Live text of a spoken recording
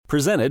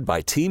Presented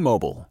by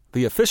T-Mobile,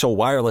 the official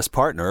wireless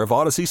partner of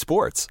Odyssey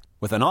Sports.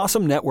 With an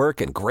awesome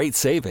network and great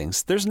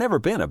savings, there's never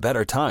been a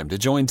better time to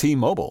join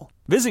T-Mobile.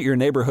 Visit your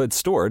neighborhood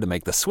store to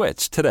make the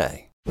switch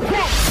today.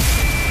 After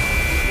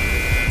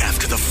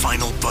the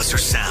final buzzer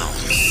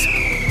sounds,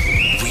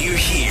 we're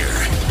here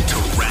to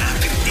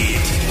wrap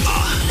it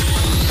up.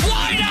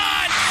 Why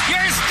not?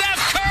 You're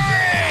Steph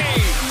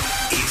Curry!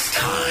 It's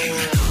time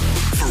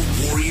for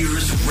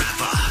Warriors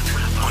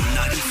Wrap-Up on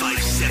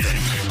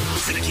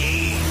 95.7 The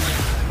Game.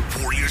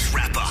 Warriors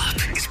Wrap-Up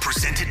is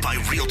presented by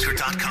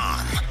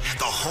Realtor.com,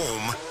 the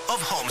home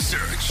of home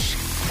search.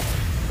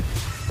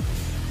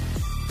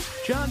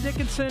 John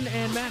Dickinson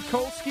and Matt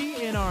Kolsky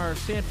in our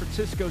San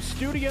Francisco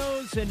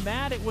studios. And,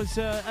 Matt, it was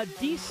a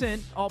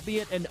decent,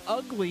 albeit an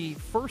ugly,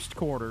 first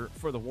quarter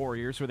for the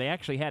Warriors, where they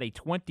actually had a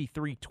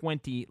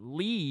 23-20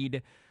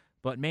 lead.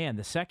 But, man,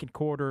 the second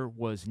quarter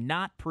was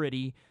not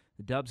pretty.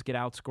 The Dubs get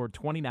outscored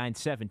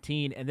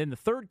 29-17. And then the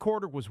third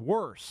quarter was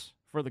worse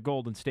for the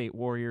Golden State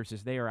Warriors,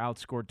 as they are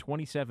outscored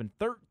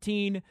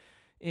 27-13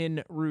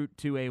 en route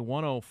to a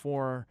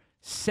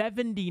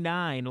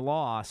 104-79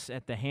 loss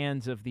at the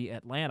hands of the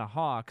Atlanta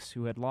Hawks,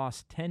 who had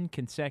lost 10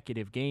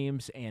 consecutive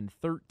games and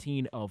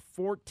 13 of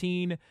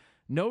 14.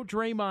 No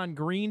Draymond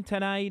Green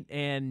tonight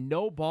and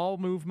no ball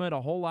movement,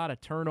 a whole lot of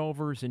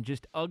turnovers, and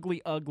just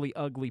ugly, ugly,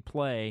 ugly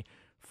play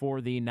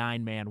for the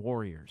nine-man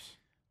Warriors.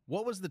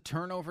 What was the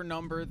turnover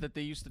number that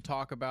they used to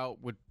talk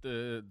about with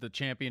the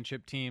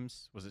championship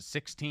teams? Was it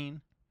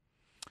 16?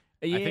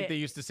 Yeah. I think they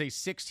used to say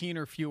 16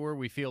 or fewer,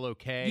 we feel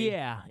okay.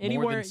 Yeah.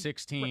 More than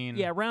 16.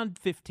 Yeah, around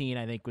 15,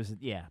 I think was,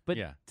 but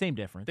same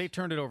difference. They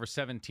turned it over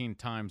 17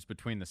 times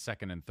between the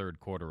second and third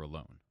quarter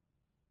alone.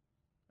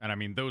 And, I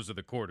mean, those are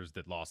the quarters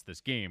that lost this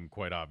game,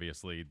 quite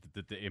obviously,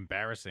 the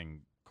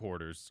embarrassing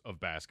quarters of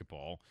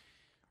basketball,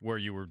 where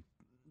you were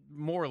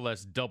more or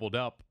less doubled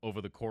up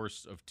over the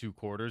course of two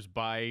quarters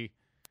by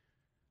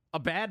a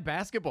bad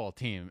basketball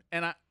team.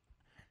 And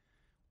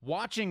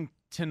watching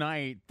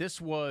tonight, this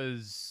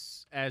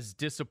was as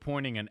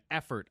disappointing an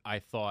effort, I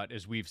thought,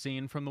 as we've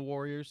seen from the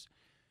Warriors.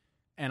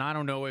 And I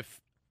don't know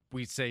if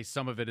we say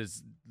some of it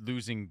is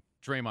losing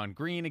Draymond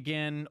Green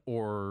again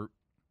or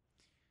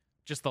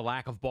just the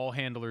lack of ball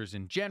handlers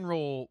in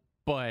general,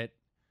 but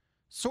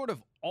sort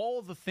of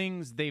all the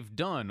things they've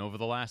done over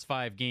the last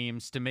 5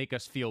 games to make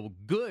us feel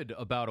good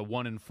about a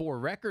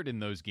 1-4 record in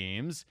those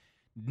games,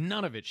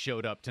 none of it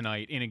showed up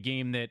tonight in a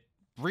game that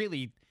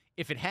really,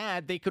 if it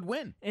had, they could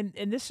win. And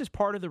this is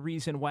part of the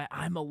reason why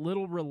I'm a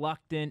little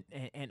reluctant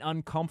and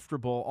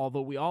uncomfortable,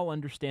 although we all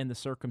understand the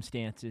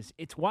circumstances.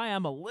 It's why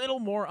I'm a little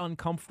more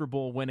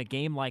uncomfortable when a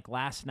game like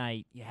last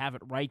night, you have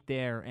it right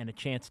there and a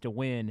chance to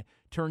win,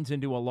 turns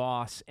into a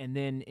loss, and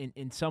then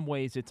in some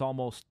ways it's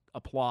almost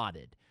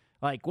applauded.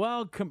 Like,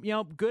 well,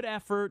 good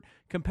effort,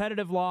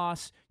 competitive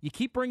loss. You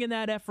keep bringing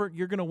that effort,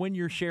 you're going to win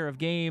your share of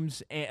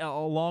games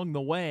along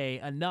the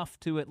way, enough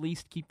to at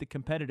least keep the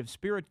competitive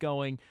spirit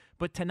going.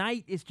 But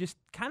tonight is just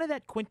kind of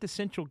that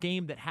quintessential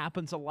game that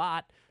happens a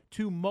lot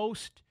to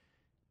most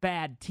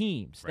bad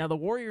teams. Right. Now, the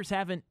Warriors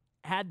haven't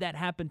had that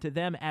happen to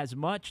them as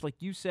much.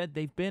 Like you said,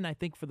 they've been, I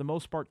think, for the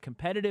most part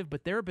competitive,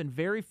 but there have been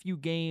very few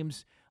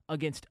games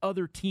against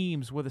other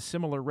teams with a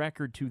similar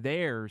record to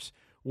theirs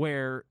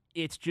where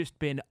it's just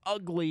been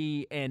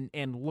ugly and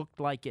looked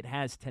like it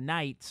has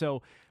tonight.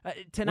 So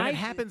tonight, when it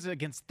happens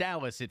against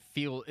Dallas, it's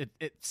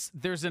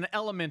there's an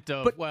element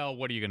of, well,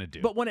 what are you going to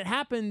do? But when it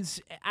happens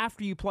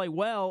after you play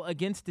well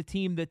against a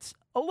team that's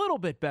a little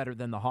bit better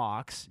than the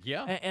Hawks,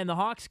 and the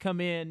Hawks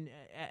come in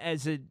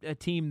as a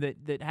team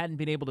that hadn't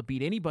been able to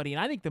beat anybody,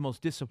 and I think the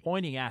most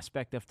disappointing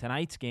aspect of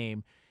tonight's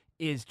game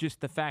is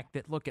just the fact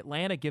that, look,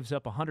 Atlanta gives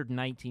up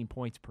 119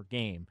 points per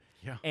game.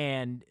 Yeah.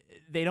 And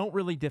they don't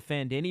really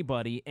defend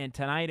anybody. And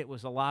tonight it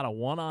was a lot of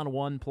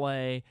one-on-one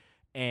play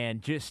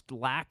and just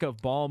lack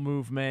of ball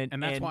movement.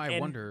 And that's why I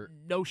wonder.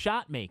 No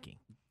shot making.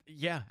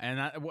 Yeah.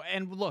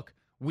 And look,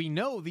 we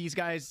know these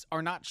guys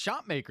are not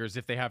shot makers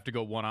if they have to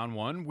go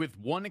one-on-one, with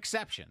one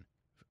exception.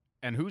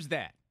 And who's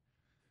that?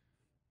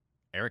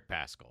 Eric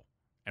Paschall.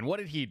 And what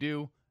did he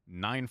do?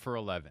 9 for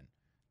 11.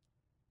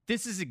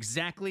 This is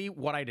exactly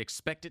what I'd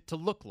expect it to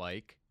look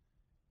like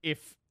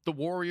if the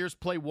Warriors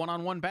play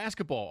one-on-one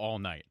basketball all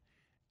night.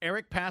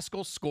 Eric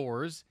Paschall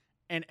scores,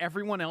 and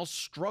everyone else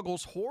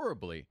struggles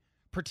horribly,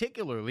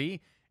 particularly,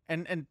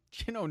 and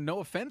no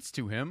offense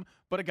to him,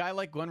 but a guy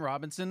like Glenn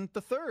Robinson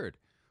III,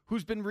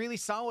 who's been really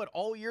solid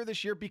all year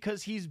this year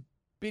because he's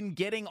been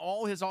getting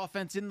all his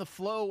offense in the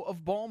flow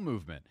of ball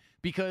movement,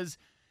 because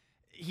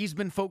he's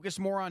been focused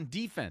more on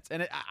defense.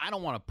 And I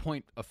don't want to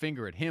point a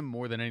finger at him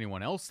more than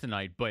anyone else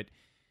tonight, but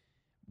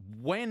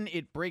when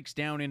it breaks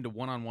down into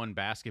one-on-one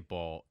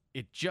basketball,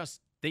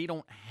 they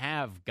don't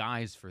have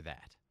guys for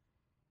that.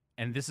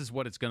 And this is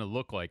what it's going to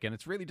look like. And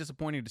it's really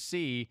disappointing to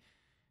see,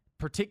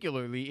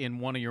 particularly in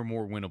one of your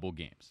more winnable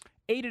games.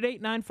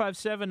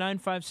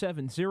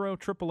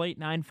 888-957-9570,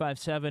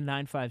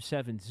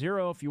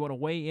 888-957-9570. If you want to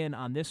weigh in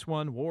on this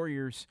one,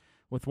 Warriors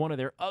with one of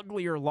their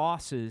uglier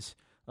losses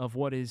of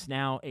what is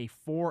now a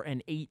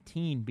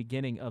 4-18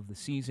 beginning of the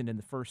season in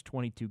the first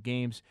 22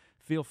 games.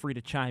 feel free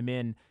to chime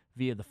in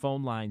via the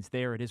phone lines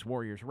there. It is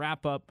Warriors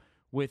Wrap-Up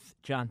with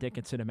John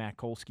Dickinson and Matt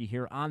Kolsky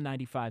here on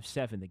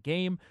 95.7 The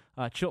Game.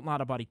 Chilton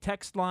Auto Body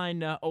text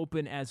line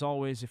open as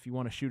always. If you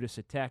want to shoot us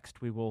a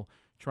text, we will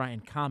try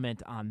and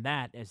comment on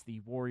that as the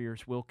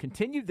Warriors will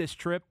continue this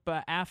trip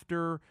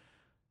after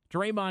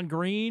Draymond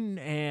Green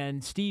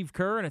and Steve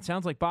Kerr, and it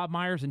sounds like Bob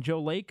Myers and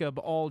Joe Lacob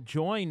all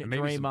join and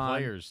maybe Draymond. Some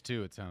players,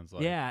 too, it sounds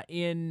like. Yeah,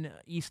 in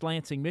East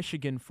Lansing,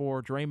 Michigan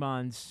for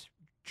Draymond's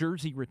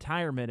jersey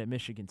retirement at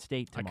Michigan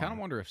State tomorrow. I kind of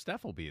wonder if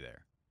Steph will be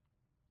there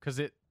because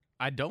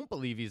I don't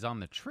believe he's on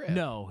the trip.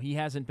 No, he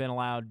hasn't been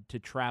allowed to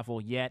travel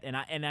yet, and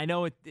I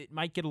know it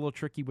might get a little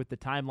tricky with the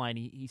timeline.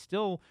 He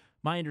still,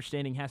 my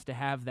understanding, has to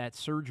have that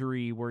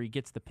surgery where he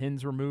gets the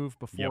pins removed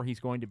before he's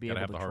going to be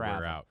able to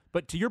travel. Out.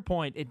 But to your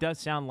point, it does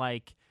sound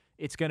like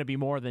it's going to be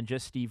more than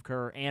just Steve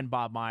Kerr and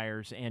Bob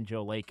Myers and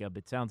Joe Lacob.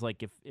 It sounds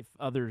like if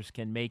others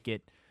can make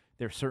it,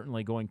 they're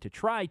certainly going to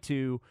try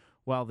to,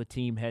 while the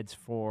team heads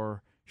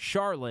for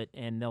Charlotte,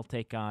 and they'll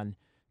take on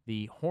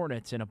the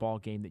Hornets in a ball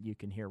game that you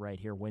can hear right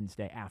here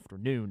Wednesday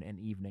afternoon and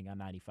evening on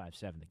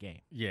 95.7 The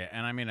Game. Yeah,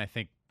 and I mean, I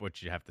think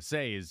what you have to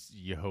say is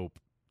you hope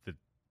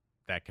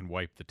that can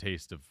wipe the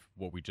taste of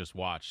what we just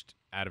watched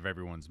out of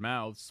everyone's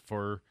mouths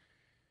for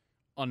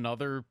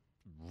another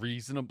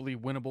reasonably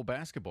winnable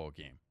basketball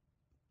game.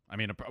 I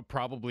mean,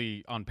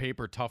 probably on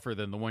paper tougher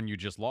than the one you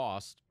just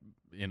lost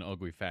in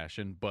ugly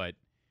fashion, but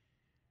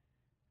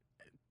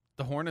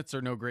the Hornets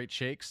are no great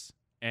shakes,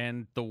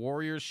 and the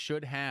Warriors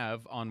should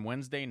have on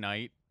Wednesday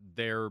night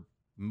their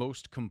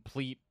most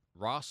complete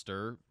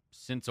roster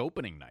since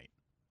opening night,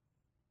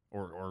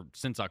 or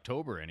since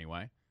October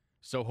anyway.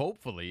 So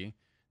hopefully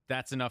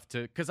that's enough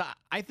to, because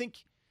I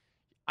think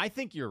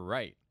you're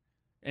right,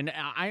 and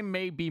I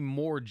may be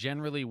more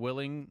generally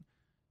willing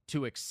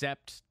to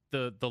accept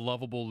the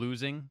lovable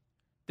losing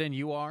than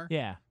you are.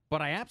 Yeah.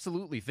 But I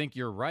absolutely think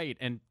you're right.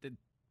 And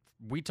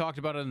we talked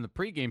about it in the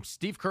pregame.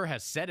 Steve Kerr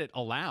has said it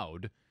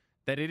aloud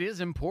that it is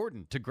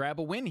important to grab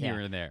a win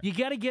here and there. You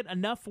got to get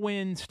enough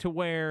wins to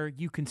where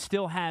you can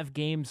still have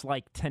games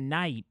like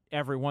tonight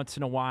every once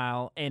in a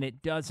while, and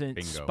it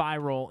doesn't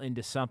spiral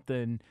into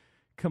something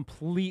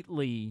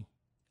completely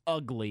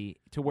ugly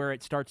to where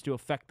it starts to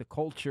affect the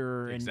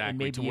culture and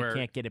maybe you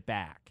can't get it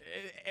back.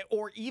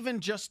 Or even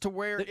just to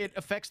where it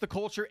affects the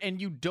culture and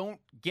you don't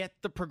get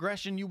the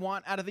progression you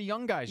want out of the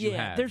young guys you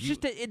have.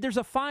 There's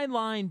a fine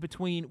line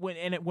between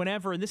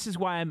whenever, and this is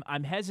why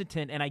I'm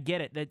hesitant, and I get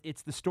it, that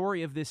it's the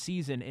story of this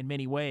season in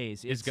many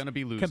ways. It's going to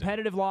be losing.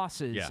 Competitive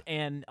losses,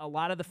 and a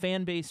lot of the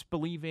fan base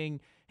believing,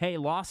 hey,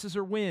 losses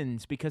are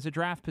wins because of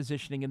draft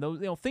positioning and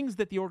those things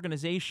that the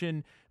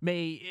organization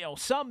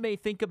some may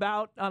think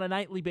about on a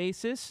nightly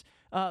basis.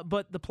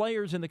 But the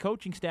players and the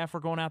coaching staff are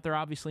going out there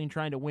obviously and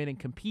trying to win and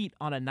compete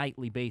on a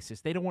nightly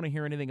basis. They don't want to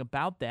hear anything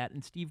about that,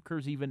 and Steve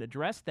Kerr's even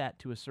addressed that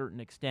to a certain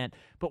extent.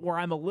 But where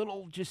I'm a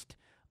little just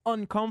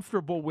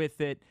uncomfortable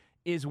with it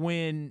is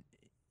when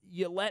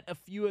you let a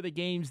few of the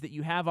games that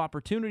you have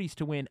opportunities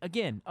to win,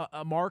 again,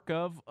 a mark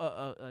of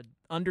a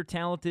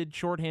under-talented,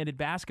 shorthanded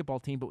basketball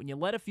team, but when you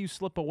let a few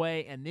slip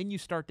away and then you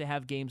start to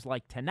have games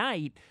like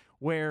tonight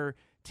where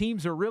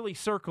teams are really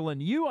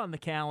circling you on the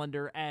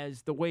calendar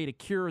as the way to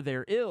cure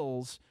their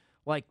ills,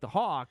 like the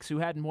Hawks, who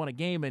hadn't won a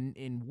game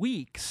in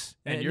weeks,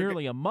 and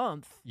nearly a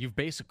month. You've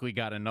basically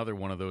got another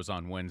one of those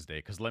on Wednesday,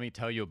 because let me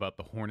tell you about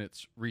the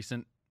Hornets'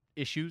 recent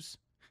issues.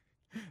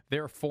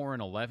 They're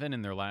 4-11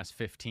 in their last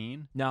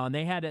 15. No, and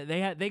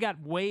they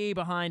got way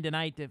behind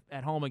tonight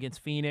at home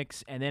against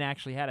Phoenix, and then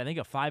actually had, I think,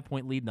 a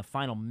 5-point lead in the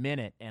final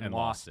minute and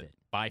lost it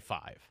by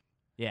 5.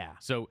 Yeah.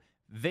 So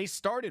they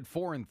started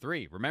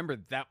 4-3. Remember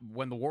that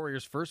when the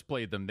Warriors first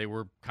played them, they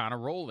were kind of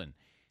rolling.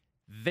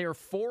 They're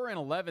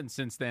 4-11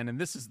 since then, and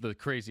this is the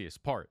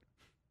craziest part.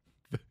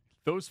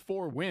 Those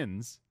 4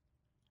 wins,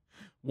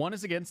 one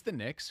is against the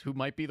Knicks, who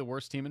might be the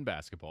worst team in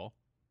basketball.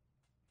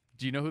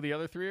 Do you know who the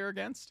other 3 are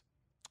against?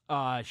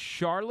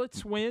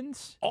 Charlotte's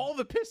wins? All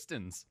the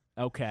Pistons.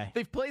 Okay.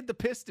 They've played the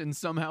Pistons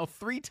somehow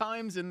 3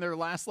 times in their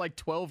last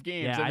 12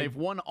 games, and they've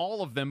won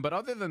all of them. But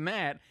other than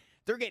that,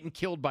 they're getting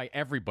killed by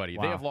everybody.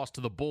 Wow. They have lost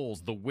to the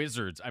Bulls, the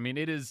Wizards. I mean,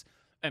 it is,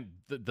 and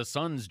the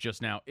Suns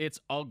just now, it's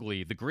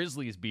ugly. The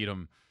Grizzlies beat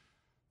them.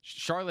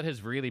 Charlotte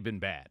has really been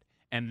bad.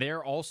 And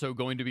they're also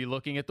going to be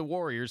looking at the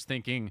Warriors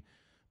thinking,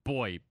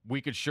 boy,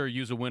 we could sure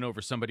use a win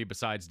over somebody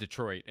besides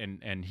Detroit,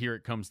 and here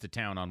it comes to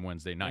town on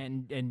Wednesday night.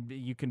 And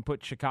you can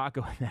put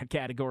Chicago in that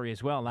category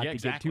as well, not to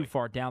get too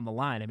far down the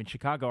line. I mean,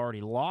 Chicago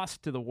already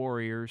lost to the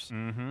Warriors.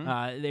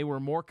 Mm-hmm. They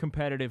were more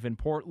competitive in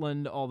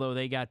Portland, although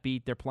they got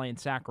beat. They're playing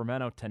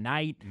Sacramento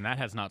tonight. And that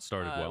has not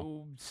started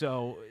well.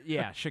 So,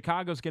 yeah,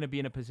 Chicago's going to be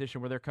in a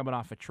position where they're coming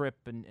off a trip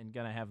and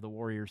going to have the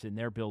Warriors in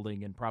their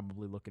building and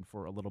probably looking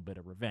for a little bit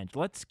of revenge.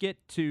 Let's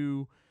get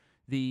to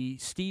the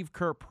Steve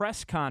Kerr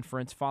press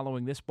conference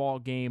following this ball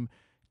game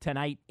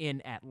tonight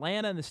in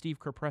Atlanta. And the Steve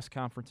Kerr press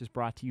conference is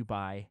brought to you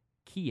by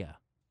Kia.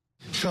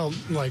 Felt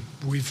like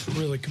we've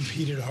really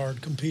competed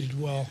hard, competed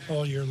well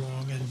all year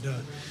long,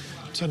 and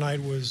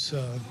tonight was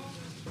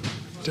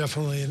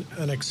definitely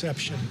an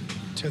exception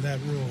to that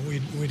rule.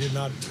 We did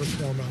not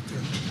perform out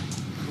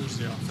there. What was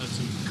the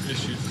offensive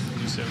issue?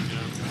 You said,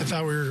 I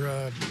thought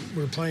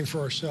we were playing for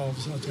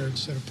ourselves out there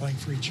instead of playing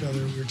for each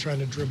other. We were trying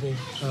to dribble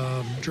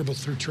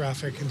through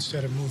traffic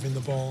instead of moving the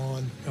ball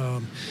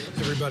on.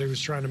 Everybody was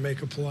trying to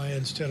make a play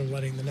instead of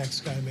letting the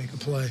next guy make a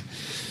play.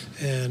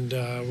 And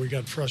we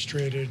got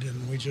frustrated,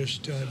 and we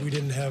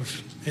didn't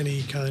have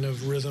any kind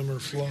of rhythm or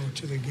flow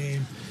to the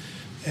game.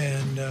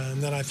 And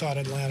then I thought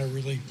Atlanta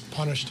really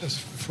punished us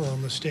for our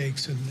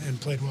mistakes and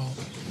played well.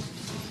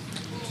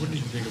 What did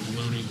you think of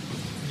Looney?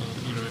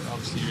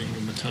 Obviously you didn't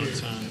give him a ton of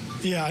time.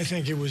 Yeah, I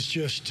think it was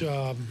just,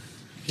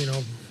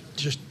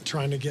 just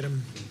trying to get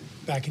him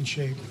back in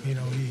shape.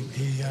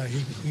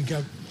 He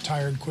got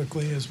tired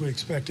quickly, as we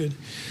expected,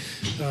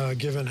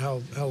 given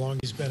how long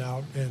he's been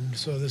out. And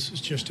so this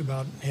is just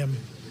about him,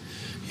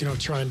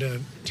 trying to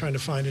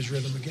find his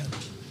rhythm again.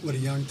 With a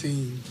young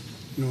team,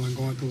 and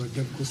going through a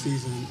difficult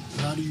season,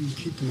 how do you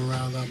keep the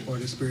morale up or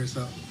the spirits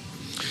up?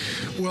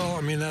 Well,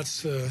 I mean,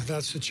 that's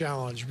the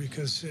challenge,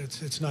 because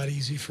it's not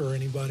easy for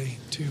anybody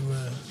to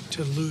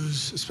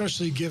lose,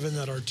 especially given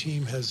that our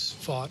team has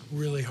fought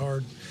really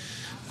hard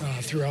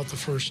throughout the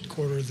first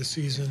quarter of the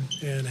season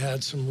and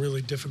had some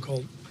really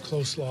difficult,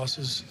 close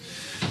losses,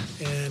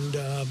 and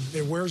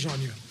it wears on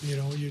you. You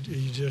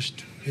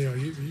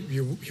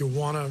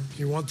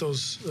want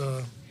those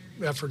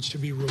efforts to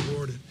be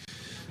rewarded,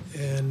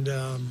 and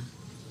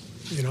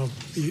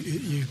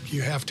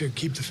you have to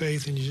keep the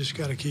faith, and you just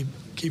got to keep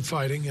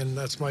fighting, and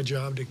that's my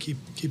job, to keep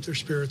their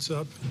spirits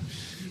up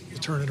and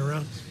turn it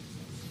around.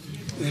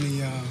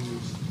 Any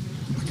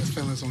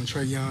feelings on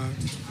Trae Young?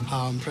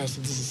 How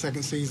impressive? This is the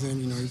second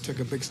season. He took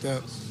a big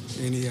step.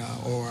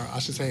 Or I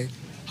should say,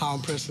 how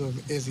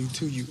impressive is he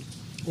to you?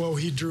 Well,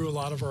 he drew a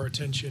lot of our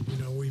attention.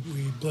 We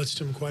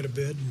blitzed him quite a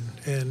bit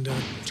and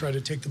tried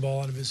to take the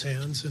ball out of his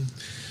hands, and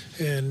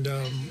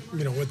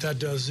what that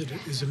does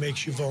is it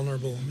makes you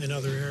vulnerable in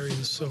other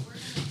areas. So,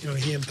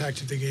 he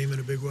impacted the game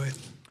in a big way.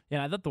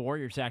 Yeah, I thought the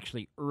Warriors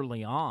actually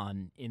early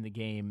on in the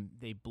game,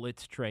 they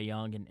blitzed Trae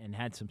Young and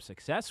had some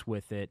success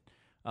with it.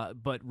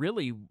 But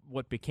really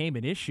what became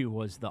an issue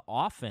was the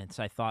offense,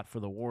 I thought, for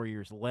the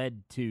Warriors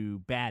led to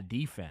bad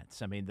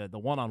defense. I mean, the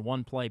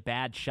one-on-one play,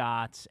 bad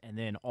shots, and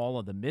then all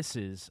of the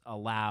misses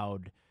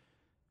allowed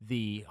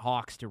the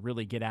Hawks to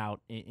really get out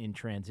in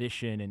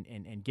transition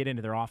and get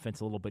into their offense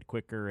a little bit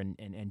quicker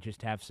and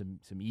just have some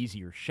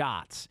easier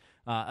shots.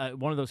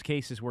 One of those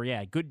cases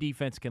where, good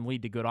defense can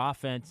lead to good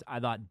offense. I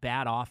thought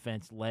bad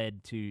offense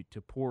led to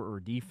poorer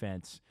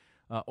defense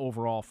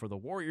overall for the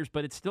Warriors,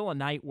 but it's still a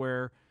night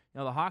where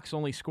the Hawks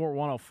only score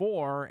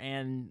 104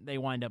 and they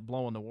wind up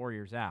blowing the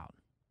Warriors out.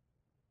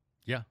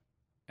 Yeah,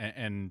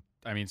 and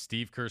I mean,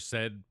 Steve Kerr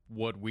said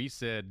what we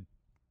said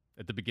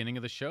at the beginning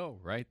of the show,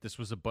 right? This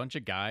was a bunch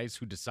of guys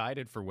who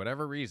decided for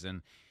whatever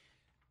reason,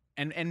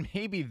 and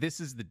maybe this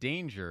is the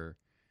danger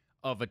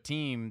of a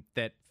team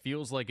that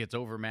feels like it's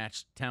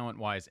overmatched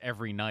talent-wise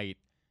every night,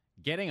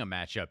 getting a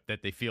matchup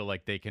that they feel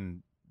like they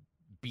can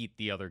beat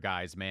the other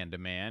guys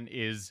man-to-man,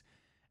 is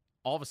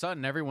all of a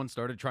sudden everyone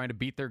started trying to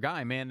beat their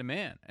guy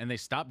man-to-man, and they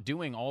stopped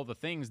doing all the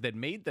things that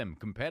made them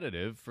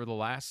competitive for the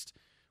last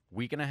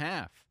week and a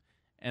half.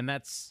 And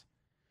that's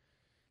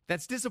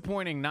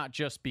disappointing, not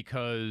just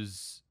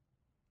because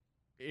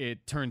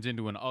it turns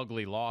into an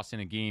ugly loss in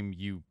a game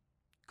you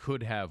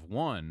could have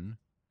won.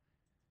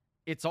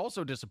 It's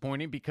also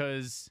disappointing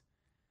because,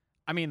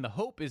 I mean, the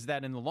hope is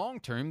that in the long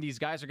term, these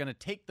guys are going to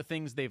take the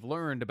things they've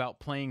learned about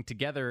playing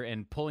together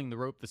and pulling the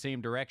rope the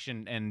same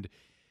direction and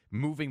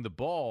moving the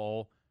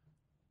ball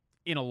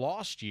in a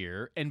lost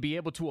year and be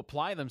able to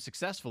apply them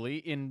successfully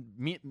in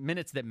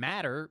minutes that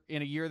matter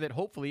in a year that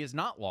hopefully is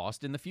not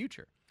lost in the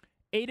future.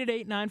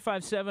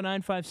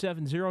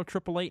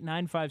 888-957-9570,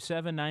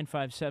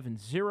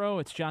 888-957-9570.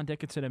 It's John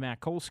Dickinson and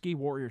Matt Kolsky.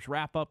 Warriors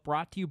Wrap-Up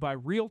brought to you by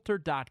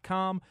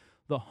Realtor.com,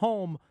 the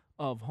home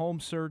of home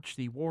search.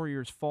 The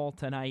Warriors fall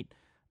tonight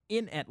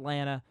in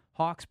Atlanta.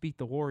 Hawks beat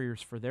the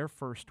Warriors for their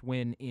first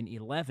win in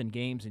 11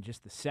 games and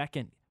just the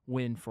second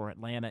win for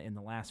Atlanta in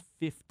the last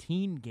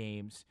 15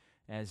 games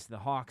as the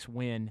Hawks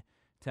win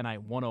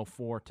tonight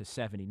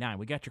 104-79.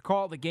 We got your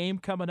call of the game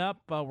coming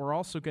up. We're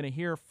also going to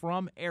hear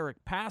from Eric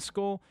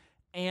Paschall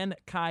and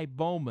Kai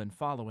Bowman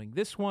following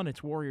this one.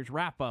 It's Warriors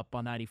Wrap-Up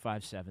on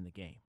 95.7 The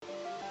Game.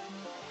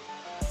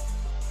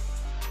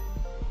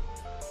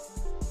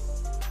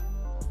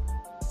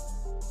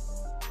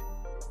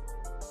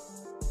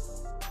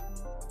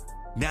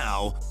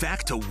 Now,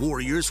 back to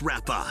Warriors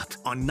Wrap-Up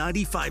on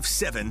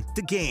 95.7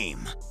 The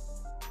Game.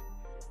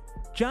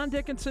 John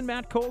Dickinson,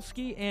 Matt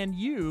Kolsky, and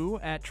you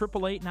at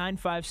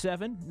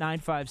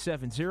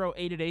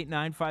 888-957-9570,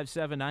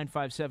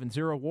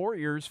 888-957-9570.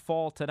 Warriors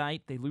fall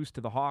tonight. They lose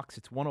to the Hawks.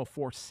 It's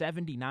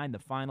 104-79, the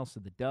final.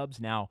 So the Dubs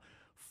now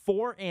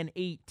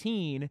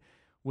 4-18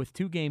 with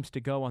 2 games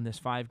to go on this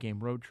 5-game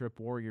road trip.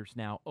 Warriors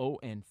now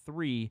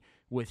 0-3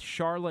 with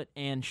Charlotte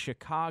and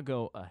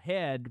Chicago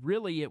ahead.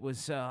 Really, it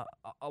was a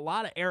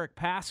lot of Eric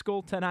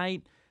Paschall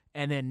tonight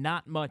and then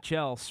not much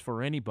else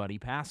for anybody.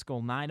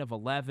 Paschall, 9 of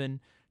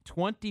 11.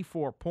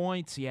 24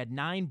 points. He had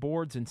 9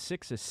 boards and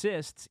 6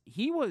 assists.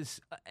 He was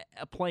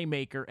a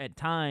playmaker at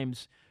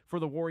times for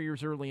the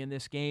Warriors early in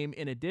this game,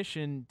 in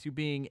addition to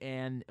being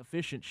an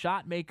efficient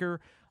shot maker.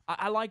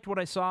 I liked what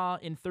I saw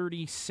in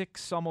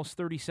 36, almost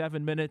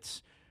 37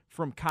 minutes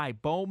from Kai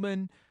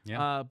Bowman,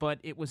 but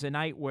it was a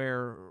night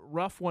where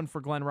rough one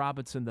for Glenn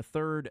Robinson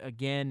III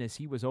again, as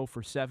he was 0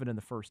 for 7 in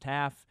the first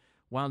half,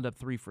 wound up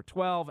 3 for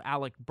 12.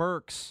 Alec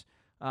Burks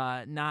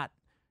not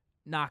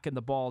knocking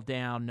the ball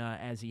down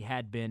as he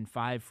had been,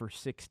 5 for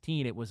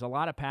 16. It was a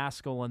lot of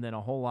Paschall and then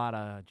a whole lot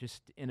of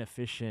just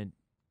inefficient,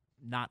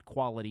 not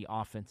quality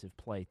offensive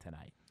play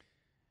tonight.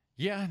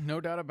 Yeah,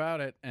 no doubt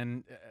about it.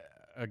 And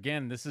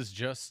again, this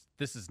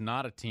is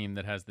not a team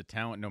that has the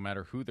talent, no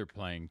matter who they're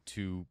playing,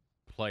 to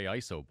play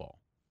iso ball.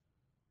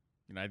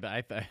 You know,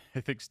 I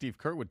think Steve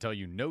Kerr would tell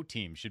you no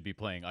team should be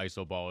playing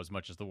iso ball as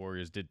much as the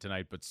Warriors did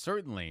tonight, but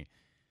certainly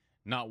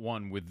not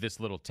one with this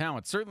little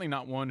talent. Certainly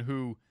not one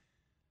who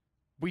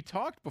we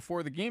talked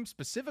before the game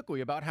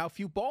specifically about how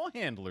few ball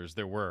handlers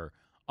there were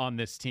on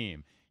this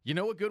team. You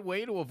know, a good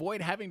way to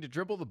avoid having to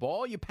dribble the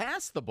ball, you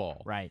pass the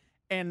ball. Right.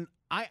 And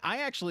I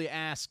actually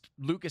asked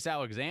Lucas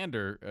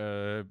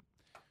Alexander,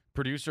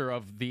 producer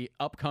of the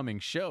upcoming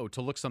show,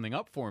 to look something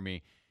up for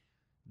me.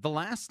 The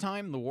last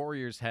time the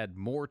Warriors had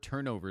more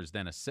turnovers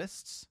than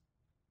assists,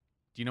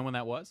 do you know when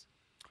that was?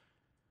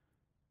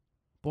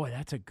 Boy,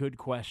 that's a good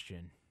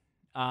question.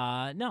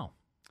 No.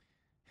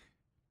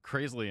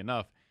 Crazily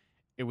enough,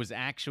 it was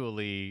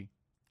actually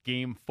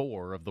Game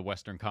 4 of the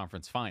Western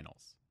Conference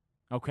Finals.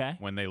 Okay.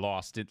 When they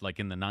lost it, like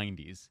in the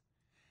 90s.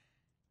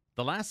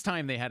 The last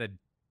time they had a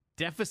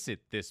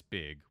deficit this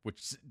big,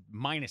 which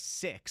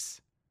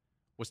 -6,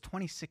 was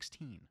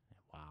 2016.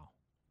 Wow.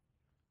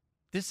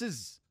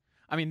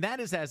 That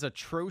is as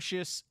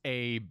atrocious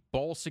a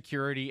ball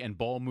security and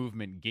ball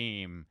movement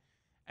game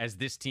as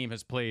this team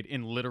has played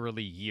in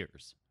literally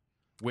years,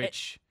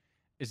 which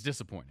is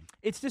disappointing.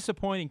 It's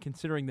disappointing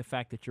considering the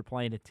fact that you're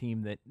playing a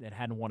team that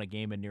hadn't won a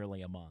game in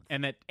nearly a month.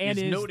 And that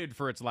is noted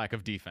for its lack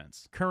of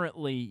defense.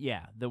 Currently,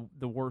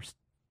 the worst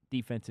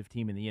defensive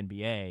team in the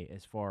NBA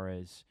as far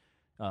as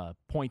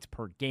points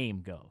per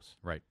game goes.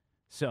 Right.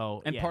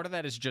 So, and part of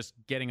that is just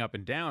getting up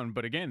and down.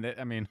 But again,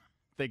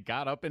 they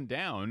got up and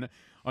down.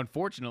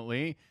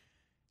 Unfortunately,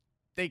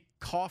 they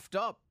coughed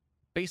up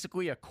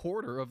basically a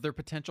quarter of their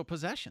potential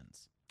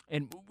possessions.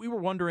 And we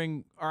were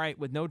wondering, all right,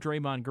 with no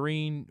Draymond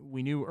Green,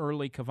 we knew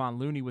early Kevon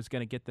Looney was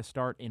going to get the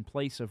start in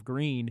place of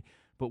Green,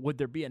 but would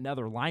there be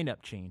another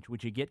lineup change?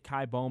 Would you get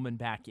Kai Bowman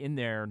back in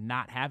there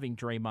not having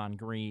Draymond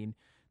Green?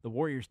 The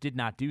Warriors did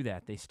not do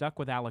that. They stuck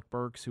with Alec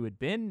Burks, who had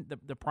been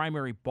the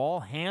primary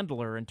ball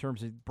handler in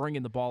terms of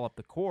bringing the ball up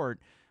the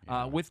court,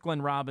 with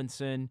Glenn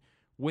Robinson,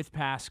 with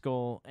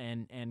Paschall,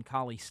 and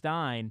Cauley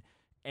Stein.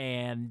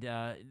 And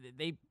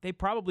they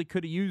probably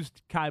could have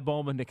used Kai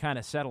Bowman to kind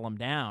of settle him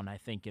down, I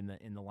think, in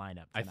the lineup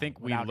tonight, I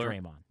think without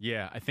Draymond.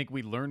 Yeah, I think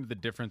we learned the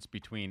difference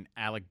between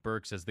Alec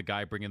Burks as the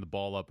guy bringing the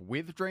ball up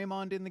with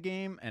Draymond in the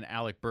game and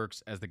Alec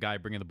Burks as the guy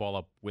bringing the ball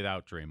up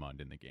without Draymond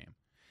in the game.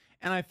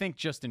 And I think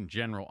just in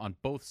general, on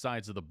both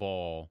sides of the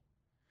ball,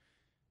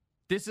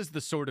 this is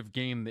the sort of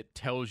game that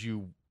tells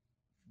you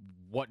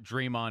what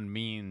Draymond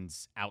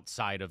means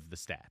outside of the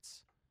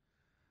stats.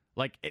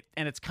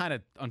 And it's kind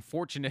of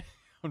unfortunate.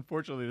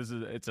 Unfortunately,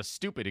 it's a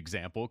stupid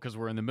example because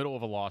we're in the middle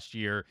of a lost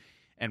year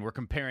and we're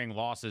comparing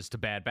losses to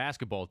bad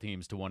basketball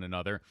teams to one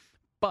another.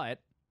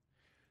 But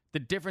the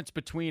difference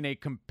between a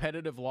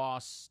competitive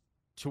loss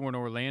to an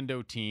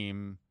Orlando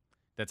team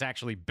that's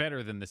actually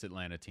better than this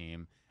Atlanta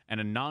team and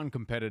a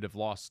non-competitive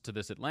loss to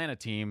this Atlanta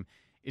team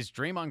is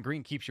Draymond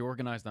Green keeps you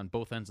organized on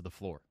both ends of the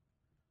floor.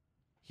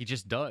 He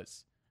just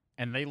does.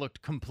 And they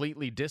looked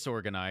completely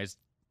disorganized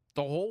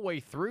the whole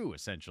way through,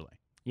 essentially.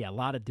 Yeah, a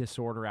lot of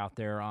disorder out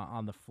there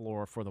on the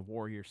floor for the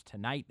Warriors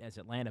tonight as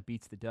Atlanta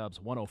beats the Dubs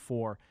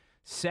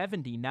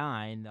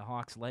 104-79. The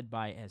Hawks led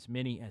by as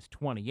many as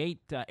 28.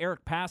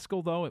 Eric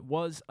Paschall, though, it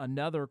was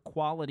another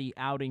quality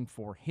outing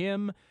for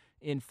him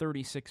in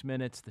 36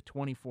 minutes, the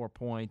 24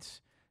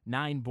 points,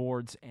 9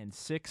 boards, and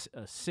 6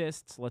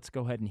 assists. Let's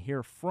go ahead and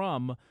hear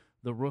from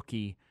the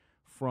rookie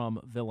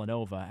from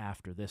Villanova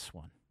after this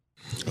one.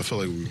 I feel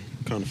like we're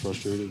kind of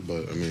frustrated,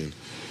 but, we're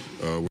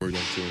a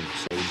young team,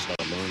 so we just got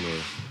to learn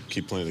to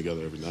keep playing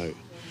together every night.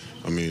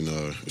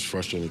 It's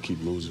frustrating to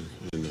keep losing,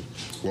 and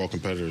we're all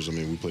competitors.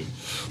 We play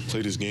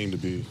this game to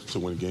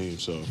win a game,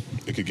 so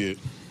it could get,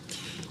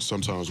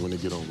 sometimes when they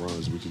get on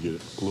runs, we could get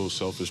a little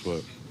selfish,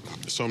 but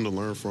it's something to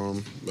learn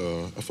from.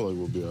 I feel like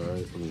we'll be all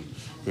right. We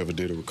have a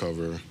day to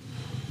recover,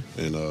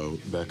 and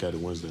back at it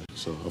Wednesday,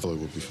 so I feel like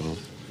we'll be fine.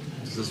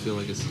 Does this feel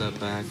like a step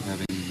back,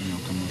 having,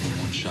 coming from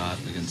one shot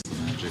against the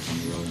Magic on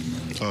the road?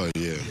 Oh,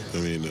 yeah.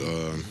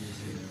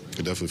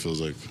 It definitely feels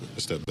like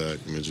a step back.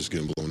 Just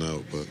getting blown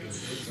out. But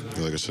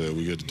like I said,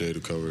 we get the day to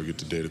cover, get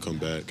the day to come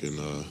back and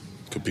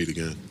compete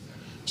again.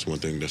 It's one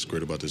thing that's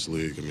great about this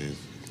league. You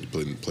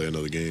play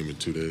another game in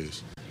 2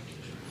 days.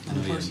 I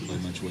know you haven't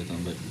played much with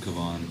him, but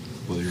Kevon,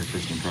 what are your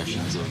first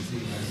impressions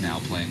of now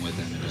playing with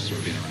him and just sort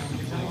of being around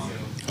him for a while?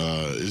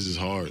 It's just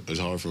hard. It's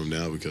hard for him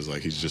now because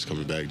like he's just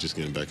coming back, just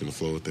getting back in the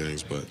flow of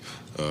things. But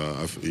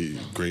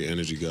great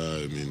energy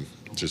guy. I mean,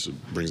 just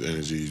brings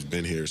energy. He's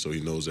been here, so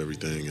he knows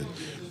everything, and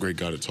great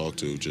guy to talk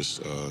to.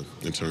 Just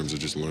in terms of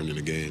just learning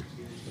the game.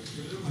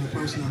 On a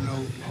personal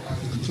note,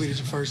 you completed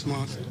your first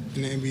month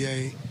in the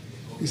NBA.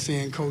 You're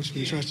seeing Coach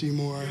be trusting you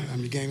more.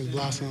 Your game has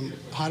blossomed.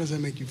 How does that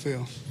make you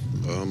feel?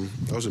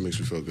 Obviously, it makes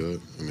me feel good.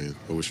 I mean,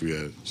 I wish we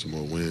had some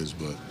more wins,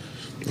 but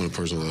on a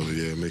personal level,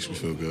 yeah, it makes me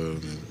feel good.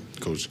 I mean,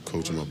 Coach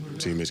and my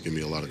teammates give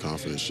me a lot of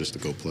confidence just to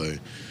go play.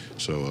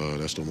 So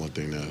that's the one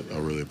thing that I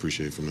really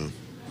appreciate from them.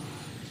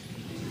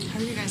 How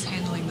are you guys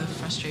handling the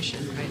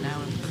frustration right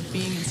now of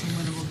being in some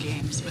winnable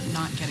games but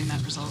not getting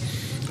that result?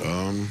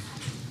 I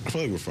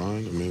feel like we're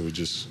fine. I mean, we're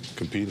just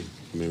competing.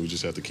 I mean, we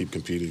just have to keep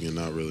competing and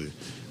not really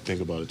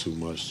think about it too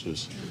much.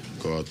 Just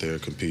go out there,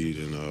 compete,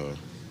 and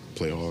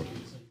play hard.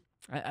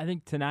 I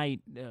think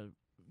tonight,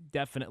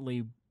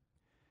 definitely,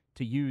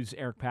 to use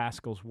Eric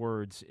Paschall's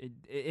words,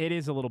 it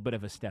is a little bit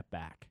of a step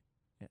back.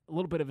 A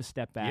little bit of a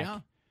step back, yeah,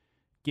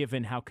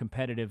 given how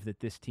competitive that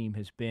this team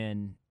has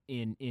been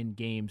in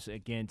games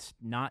against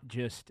not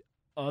just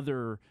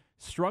other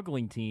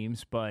struggling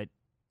teams, but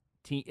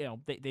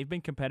they've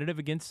been competitive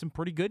against some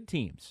pretty good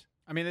teams.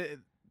 I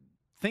mean,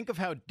 think of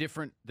how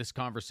different this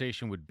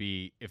conversation would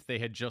be if they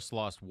had just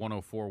lost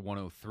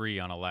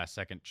 104-103 on a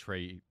last-second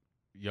Trae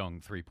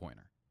Young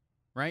three-pointer,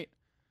 right?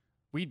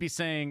 We'd be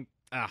saying,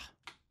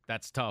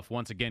 that's tough.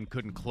 Once again,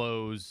 couldn't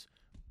close,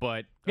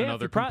 but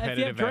another competitive effort.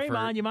 If you have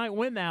Draymond, effort. you might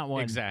win that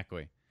one.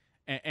 Exactly.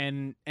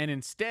 And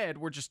instead,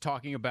 we're just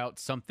talking about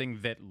something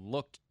that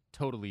looked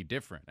totally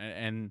different.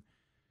 And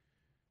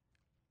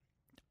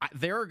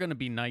there are going to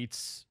be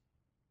nights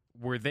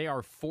where they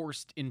are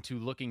forced into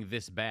looking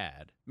this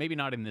bad, maybe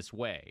not in this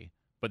way,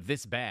 but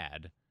this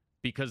bad,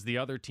 because the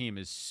other team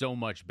is so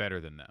much better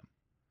than them.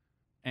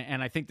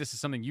 And I think this is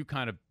something you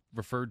kind of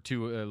referred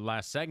to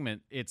last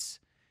segment. It's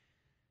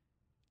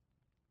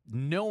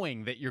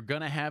knowing that you're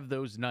going to have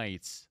those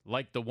nights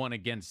like the one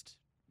against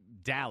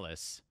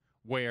Dallas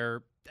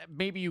where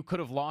maybe you could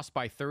have lost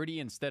by 30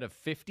 instead of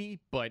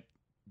 50, but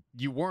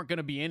you weren't going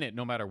to be in it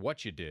no matter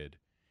what you did.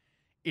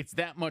 It's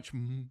that much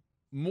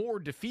more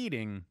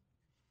defeating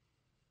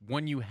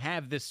when you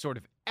have this sort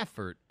of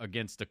effort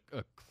against a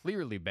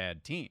clearly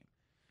bad team.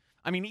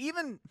 I mean,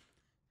 even,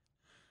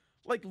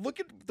 like, look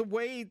at the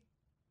way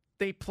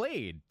they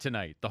played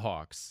tonight, the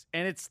Hawks,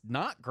 and it's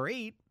not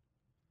great.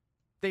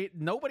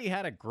 Nobody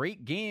had a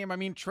great game. I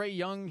mean, Trae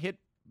Young hit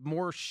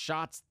more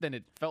shots than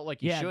it felt like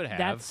he should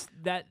have.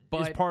 That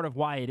is part of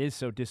why it is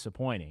so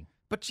disappointing.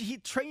 But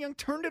Trae Young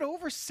turned it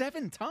over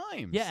 7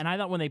 times. Yeah, and I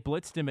thought when they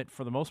blitzed him, it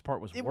for the most part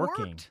was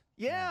working. Worked.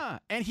 Yeah,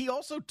 and he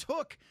also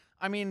took,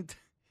 I mean,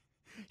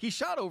 he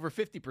shot over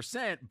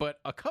 50%, but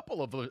a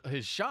couple of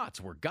his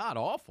shots were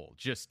god-awful,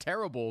 just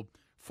terrible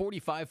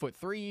 45-foot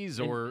threes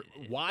or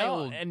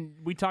wild. And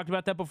we talked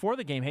about that before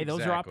the game. Hey,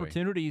 those are Exactly.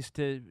 opportunities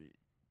to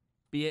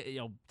be,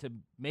 to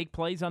make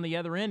plays on the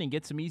other end and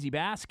get some easy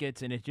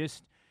baskets, and it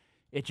just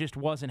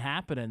wasn't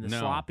happening. The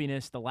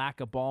sloppiness, the lack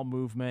of ball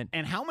movement.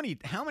 And how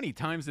many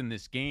times in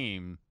this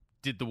game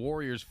did the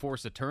Warriors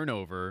force a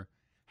turnover,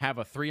 have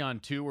a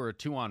 3-on-2 or a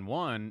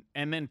 2-on-1,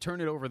 and then turn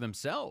it over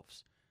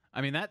themselves? I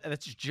mean,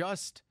 that's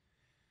just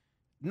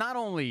not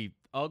only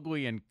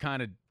ugly and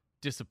kind of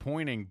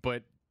disappointing,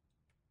 but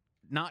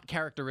not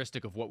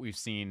characteristic of what we've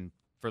seen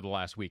for the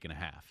last week and a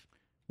half.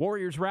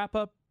 Warriors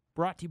wrap-up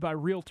brought to you by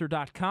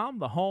Realtor.com,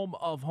 the home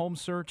of home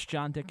search.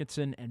 John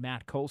Dickinson and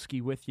Matt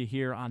Kolsky with you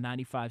here on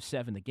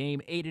 95.7 The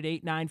Game.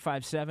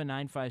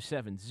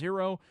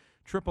 888-957-9570,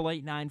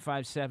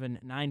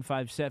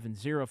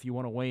 888-957-9570 if you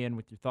want to weigh in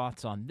with your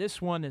thoughts on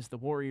this one as the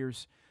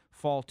Warriors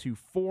fall to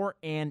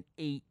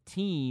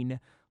 4-18.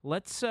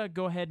 Let's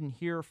go ahead and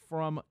hear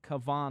from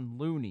Kevon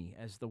Looney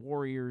as the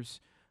Warriors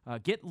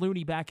get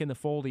Looney back in the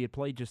fold. He had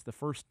played just the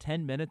first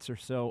 10 minutes or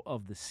so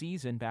of the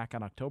season back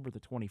on October the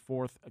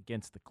 24th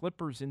against the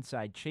Clippers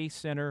inside Chase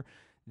Center.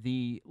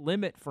 The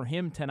limit for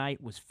him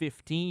tonight was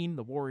 15.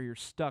 The Warriors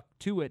stuck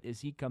to it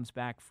as he comes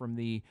back from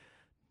the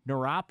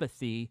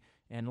neuropathy.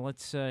 And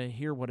let's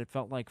hear what it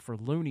felt like for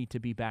Looney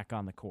to be back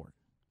on the court.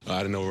 I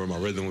didn't know where my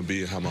rhythm would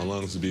be and how my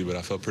lungs would be, but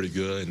I felt pretty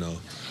good.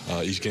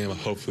 Each game,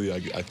 hopefully,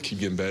 I keep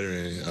getting better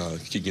and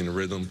keep getting the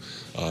rhythm.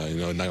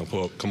 Not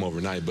gonna come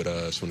overnight, but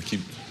I just want to keep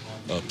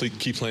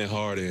playing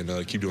hard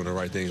and keep doing the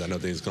right things. I know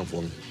things come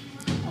for me.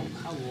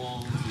 How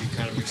long do you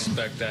kind of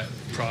expect that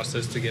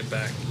process to get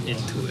back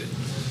into it?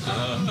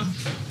 I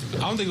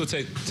don't think it'll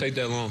take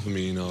that long for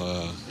me.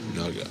 I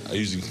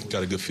usually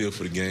got a good feel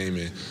for the game,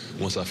 and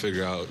once I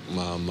figure out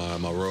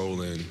my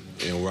role and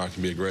where I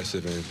can be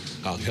aggressive and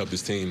how I can help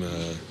this team,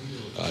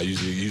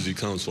 usually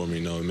comes for me.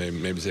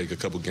 Maybe take a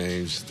couple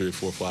games, 3,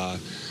 4,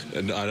 5.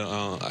 And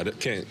I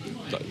can't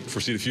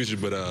foresee the future,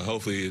 but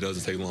hopefully it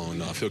doesn't take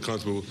long. I feel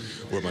comfortable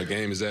where my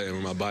game is at and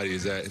where my body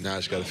is at. Now I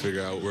just got to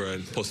figure out where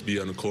I'm supposed to be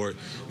on the court.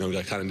 We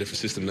got kind of a different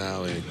system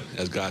now, and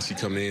as guys keep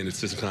coming in, the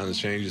system kind of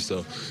changes.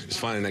 So just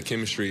finding that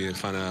chemistry and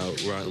finding out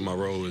where my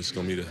role is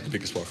going to be the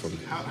biggest part for me.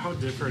 How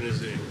different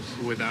is it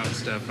without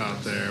Steph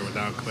out there,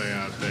 without Clay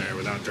out there,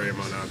 without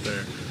Draymond out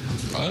there?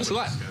 It's a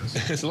lot.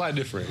 It's a lot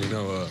different.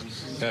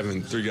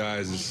 Having 3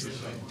 guys is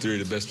 3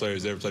 of the best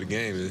players to ever play the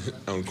game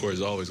on the court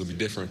is always going to be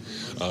different.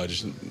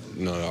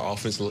 The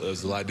offense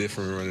is a lot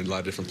different. We're running a lot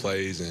of different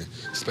plays, and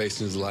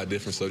spacing is a lot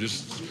different. So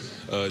just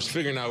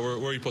figuring out where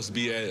you're supposed to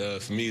be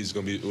at for me is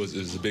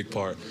a big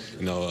part.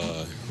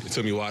 It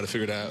took me a while to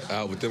figure that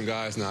out with them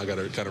guys. Now I got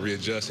to kind of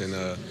readjust, and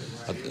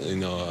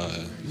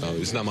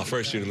it's not my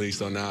first year in the league,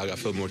 so now I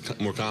feel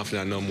more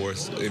confident. I know more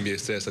NBA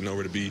stats. I know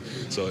where to be.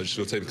 So it's just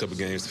going to take a couple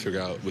games to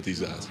figure out with these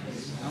guys.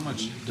 How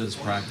much does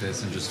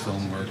practice and just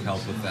film work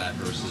help with that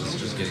versus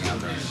just getting out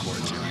there on the court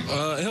and doing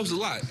it? It helps a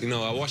lot.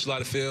 I watch a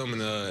lot of film,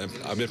 and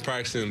I've been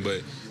practicing,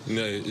 but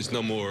it's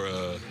no more.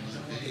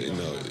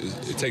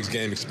 It takes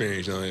game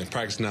experience. In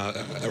practice now,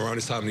 around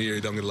this time of the year,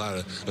 you don't get a lot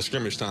of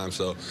scrimmage time,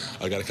 so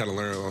I got to kind of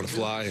learn on the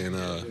fly. And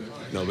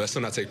that's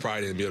something I take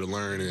pride in, be able to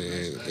learn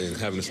and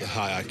having this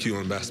high IQ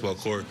on the basketball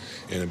court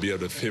and be able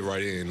to fit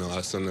right in.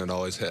 That's something that I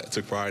always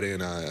took pride in.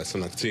 That's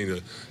something I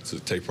continue to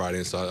take pride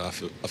in. So I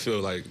feel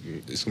like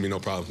it's gonna be no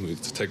problem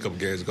to take a couple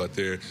games, go out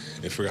there,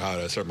 and figure out how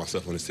to assert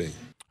myself on this team.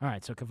 All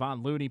right, so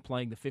Kevon Looney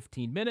playing the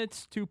 15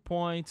 minutes, 2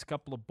 points,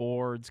 couple of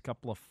boards,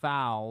 couple of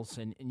fouls.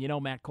 And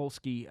Matt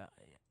Kolsky,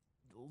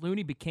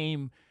 Looney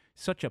became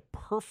such a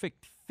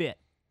perfect fit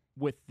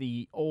with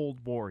the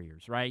old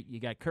Warriors, right?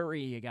 You got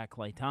Curry, you got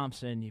Klay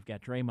Thompson, you've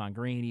got Draymond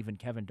Green, even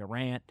Kevin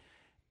Durant.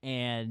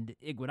 And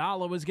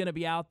Iguodala was going to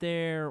be out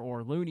there,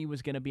 or Looney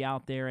was going to be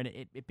out there, and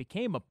it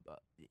became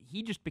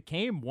he just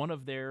became one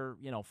of their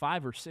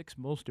 5 or 6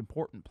 most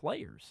important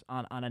players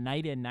on a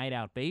night in, night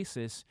out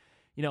basis.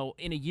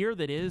 In a year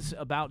that is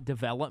about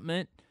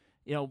development,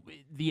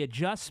 the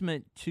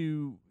adjustment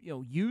to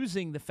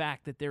using the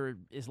fact that there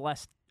is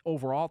less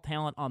overall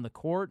talent on the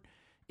court,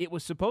 it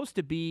was supposed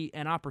to be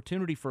an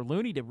opportunity for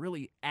Looney to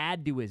really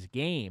add to his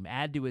game,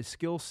 add to his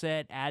skill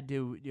set, add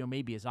to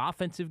maybe his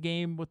offensive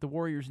game with the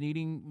Warriors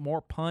needing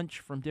more punch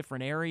from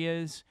different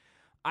areas.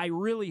 I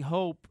really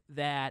hope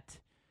that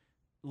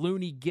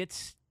Looney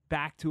gets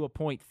back to a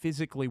point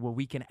physically where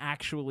we can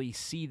actually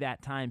see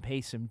that time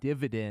pay some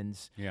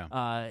dividends. Yeah.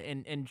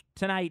 And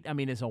tonight,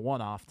 is a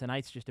one-off.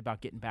 Tonight's just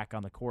about getting back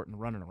on the court and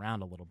running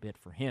around a little bit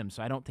for him.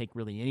 So I don't take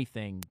really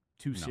anything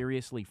too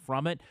seriously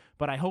from it.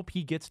 But I hope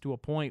he gets to a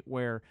point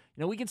where,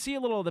 we can see a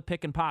little of the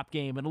pick and pop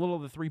game and a little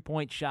of the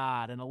three-point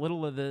shot and a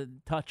little of the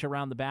touch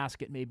around the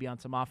basket maybe on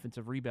some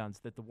offensive rebounds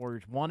that the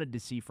Warriors wanted to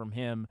see from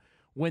him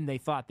when they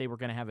thought they were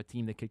going to have a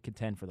team that could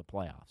contend for the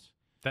playoffs.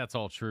 That's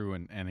all true,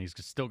 and he's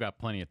still got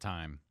plenty of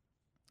time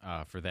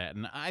for that.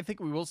 And I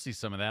think we will see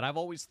some of that. I've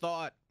always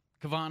thought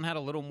Kevon had a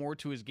little more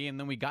to his game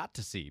than we got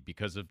to see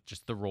because of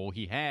just the role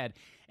he had.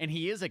 And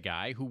he is a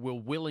guy who will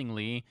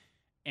willingly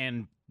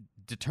and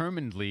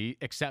determinedly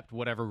accept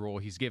whatever role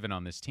he's given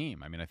on this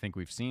team. I think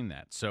we've seen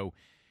that. So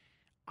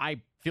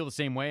I feel the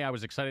same way. I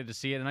was excited to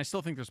see it, and I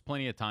still think there's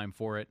plenty of time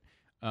for it.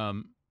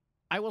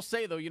 I will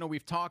say, though,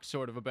 we've talked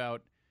sort of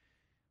about,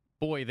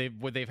 boy,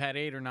 they've had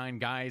 8 or 9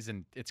 guys,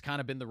 and it's kind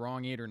of been the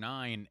wrong 8 or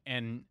 9.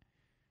 And,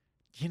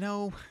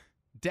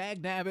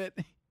 dagnabbit,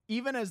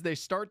 even as they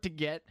start to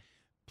get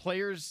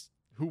players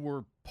who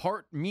were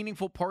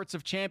meaningful parts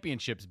of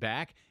championships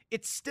back,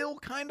 it's still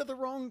kind of the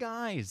wrong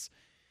guys.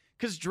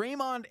 Because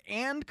Draymond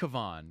and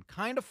Kevon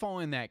kind of fall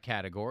in that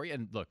category.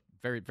 And look,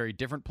 very, very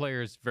different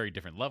players, very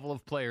different level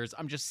of players.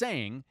 I'm just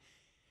saying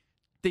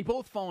they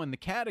both fall in the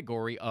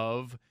category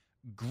of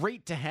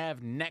great to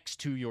have next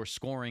to your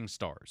scoring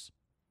stars.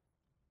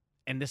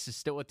 And this is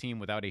still a team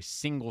without a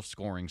single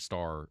scoring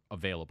star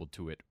available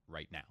to it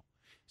right now.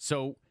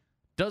 So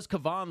does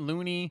Kevon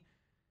Looney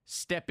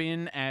step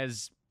in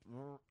as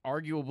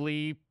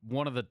arguably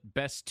one of the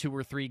best 2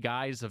 or 3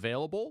 guys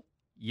available?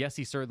 Yes,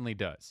 he certainly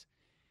does.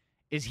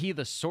 Is he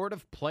the sort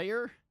of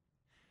player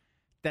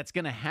that's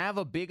going to have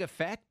a big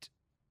effect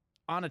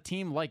on a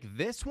team like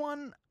this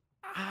one?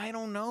 I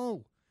don't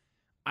know.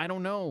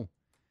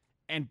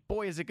 And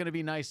boy, is it going to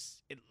be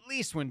nice, at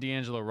least when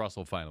D'Angelo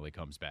Russell finally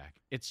comes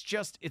back.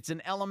 It's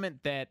an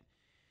element that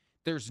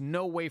there's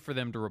no way for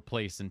them to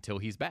replace until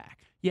he's back.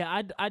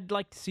 Yeah, I'd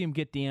like to see him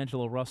get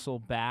D'Angelo Russell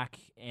back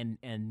and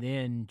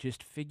then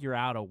just figure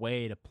out a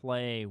way to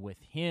play with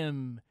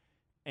him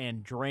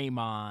and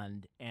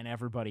Draymond and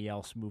everybody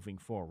else moving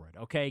forward.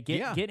 Okay,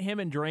 get him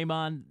and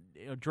Draymond.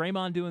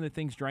 Draymond doing the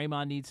things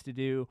Draymond needs to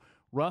do.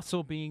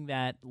 Russell being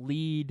that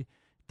lead,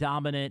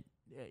 dominant,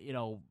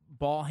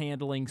 ball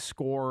handling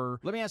scorer.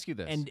 Let me ask you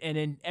this, and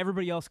then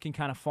everybody else can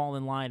kind of fall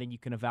in line, and you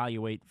can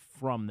evaluate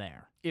from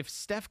there. If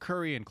Steph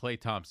Curry and Klay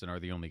Thompson are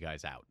the only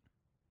guys out,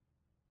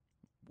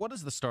 what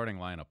does the starting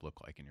lineup look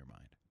like in your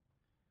mind?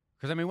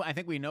 Because I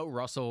think we know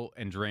Russell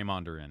and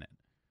Draymond are in it.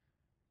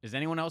 Is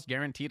anyone else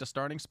guaranteed a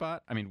starting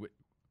spot? I mean, with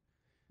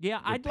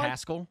I'd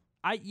Pascal?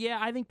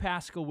 I think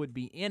Pascal would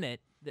be in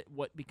it.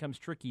 What becomes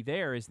tricky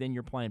there is then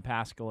you're playing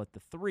Pascal at the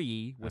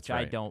 3, which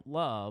I don't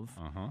love.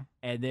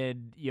 And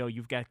then,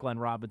 you've got Glenn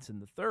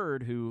Robinson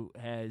III, who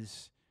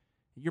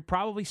you're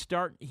probably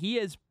he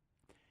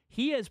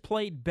has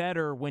played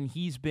better when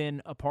he's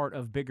been a part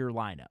of bigger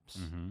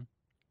lineups.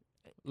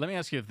 Let me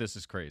ask you if this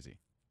is crazy.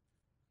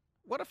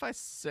 What if I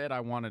said I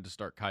wanted to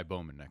start Kai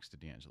Bowman next to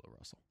D'Angelo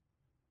Russell?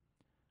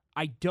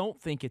 I don't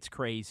think it's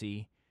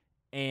crazy,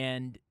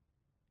 and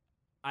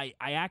I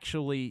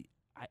actually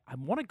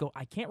want to go.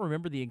 I can't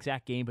remember the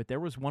exact game, but there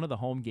was one of the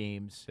home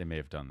games. They may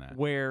have done that.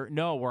 Where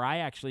I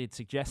actually had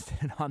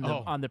suggested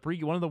on the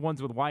pre, one of the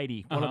ones with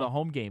Whitey, one of the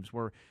home games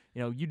where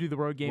you do the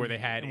road game where they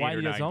had Whitey 8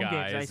 or 9 does home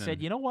guys. games. I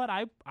said, you know what,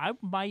 I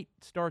might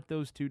start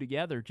those two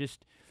together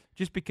just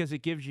because it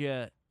gives you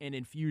an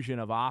infusion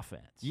of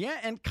offense. Yeah,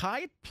 and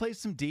Kai plays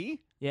some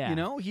D.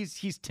 Yeah,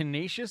 he's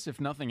tenacious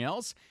if nothing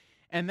else.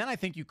 And then I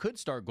think you could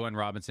start Glenn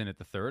Robinson at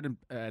the 3rd and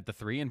at the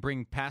 3 and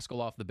bring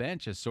Pascal off the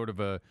bench as sort of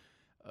a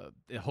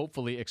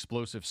hopefully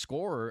explosive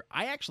scorer.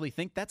 I actually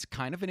think that's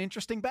kind of an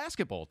interesting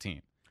basketball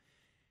team.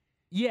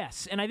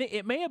 Yes, and I think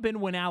it may have been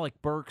when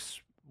Alec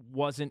Burks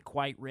wasn't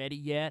quite ready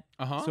yet,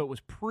 so it was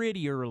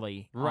pretty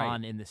early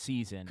on in the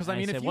season. Because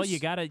I said, you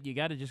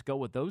gotta just go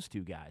with those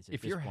two guys.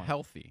 If you're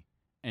healthy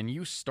and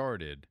you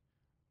started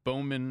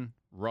Bowman,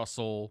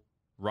 Russell,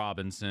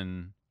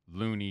 Robinson,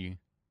 Looney,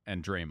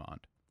 and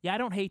Draymond. Yeah, I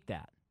don't hate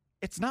that.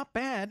 It's not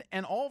bad,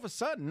 and all of a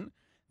sudden,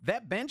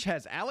 that bench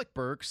has Alec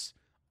Burks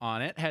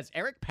on it, has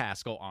Eric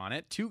Pascal on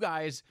it, 2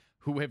 guys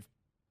who have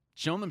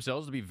shown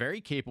themselves to be very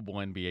capable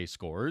NBA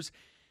scorers,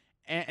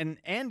 and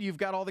you've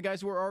got all the guys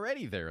who are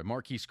already there,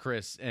 Marquise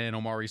Chris and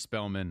Omari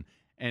Spellman,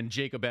 and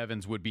Jacob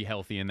Evans would be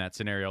healthy in that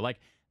scenario.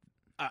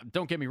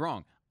 Don't get me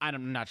wrong,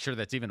 I'm not sure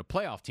that's even a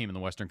playoff team in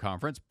the Western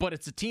Conference, but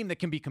it's a team that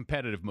can be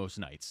competitive most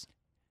nights.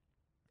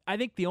 I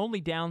think the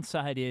only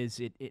downside is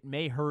it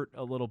may hurt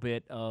a little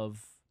bit of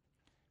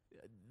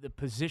the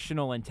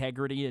positional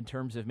integrity in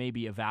terms of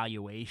maybe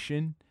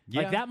evaluation.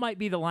 Yeah. Like that might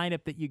be the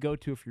lineup that you go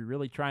to if you're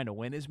really trying to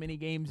win as many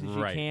games as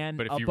you can.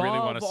 But if you above really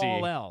want to see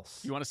all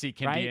else, you want to see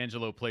Ken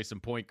D'Angelo play some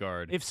point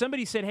guard. If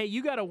somebody said, "Hey,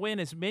 you got to win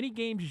as many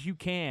games as you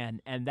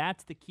can," and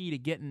that's the key to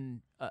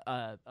getting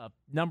a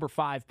number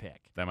 5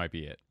 pick, that might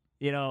be it.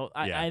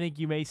 I think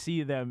you may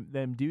see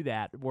them do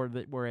that.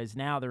 Whereas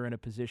now they're in a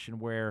position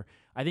where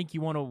I think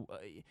you want to.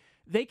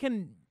 They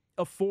can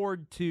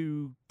afford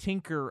to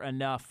tinker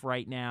enough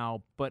right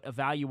now, but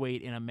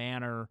evaluate in a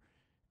manner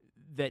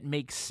that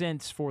makes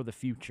sense for the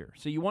future.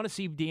 So you want to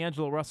see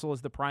D'Angelo Russell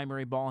as the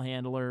primary ball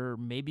handler.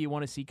 Maybe you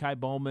want to see Kai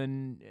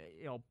Bowman.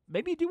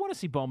 Maybe you do want to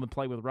see Bowman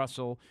play with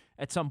Russell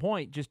at some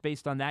point, just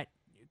based on that.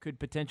 It could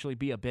potentially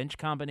be a bench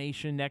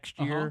combination next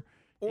year.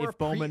 Or if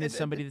Bowman is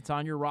somebody that's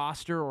on your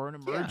roster, or an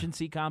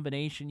emergency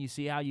combination, you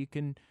see how you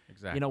can,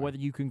 whether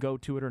you can go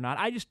to it or not.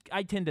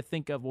 I tend to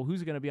think of,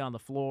 who's going to be on the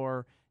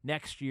floor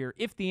next year?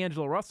 If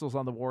D'Angelo Russell's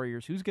on the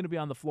Warriors, who's going to be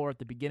on the floor at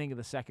the beginning of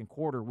the second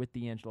quarter with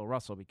D'Angelo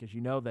Russell? Because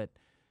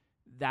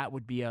that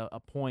would be a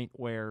point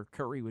where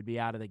Curry would be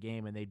out of the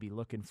game and they'd be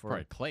looking for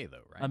probably Clay, though,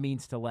 right? A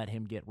means to let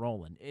him get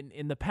rolling.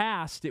 In the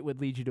past, it would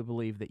lead you to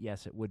believe that,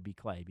 yes, it would be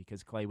Clay,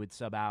 because Clay would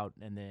sub out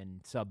and then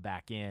sub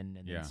back in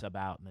and then sub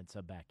out and then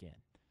sub back in.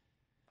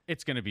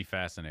 It's going to be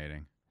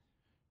fascinating.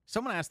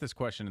 Someone asked this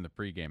question in the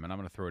pregame, and I'm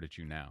going to throw it at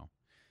you now.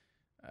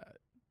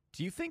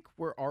 Do you think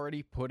we're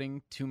already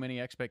putting too many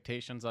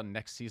expectations on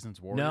next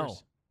season's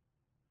Warriors?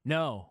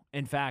 No.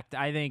 In fact,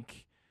 I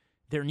think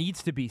there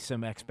needs to be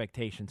some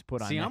expectations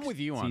put on I'm with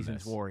you on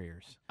season's this.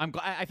 Warriors.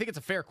 I think it's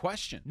a fair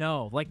question.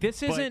 No,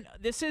 this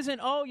isn't.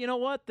 Oh, you know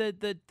what? The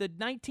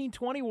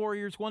 1920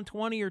 Warriors won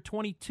 20 or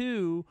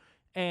 22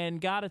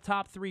 and got a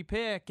top 3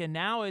 pick, and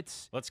now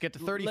it's let's get to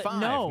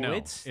 35.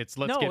 Let's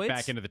get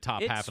back into the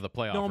top half of the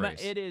playoff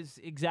race. It is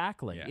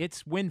exactly. Yeah.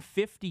 It's win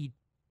 50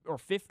 or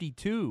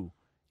 52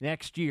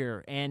 next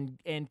year and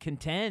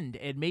contend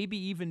and maybe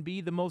even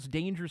be the most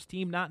dangerous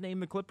team, not named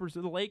the Clippers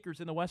or the Lakers,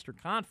 in the Western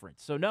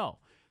Conference. So no,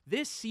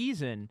 this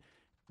season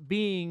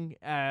being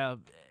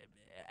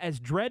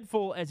as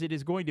dreadful as it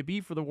is going to be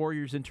for the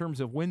Warriors in terms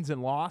of wins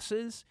and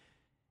losses,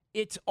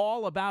 it's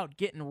all about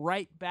getting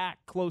right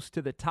back close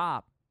to the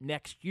top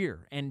next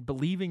year and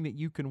believing that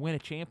you can win a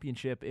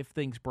championship if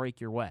things break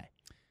your way.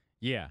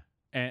 Yeah.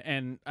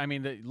 And I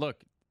mean,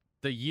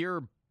 the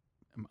year,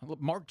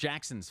 Mark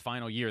Jackson's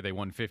final year, they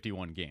won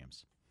 51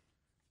 games.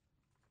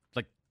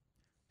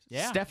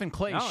 Steph and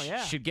Clay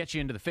should get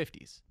you into the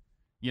 50s.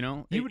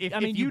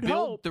 If you build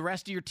hope the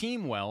rest of your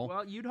team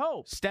well, you'd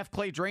hope. Steph,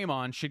 Clay,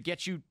 Draymond should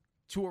get you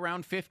to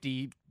around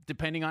 50,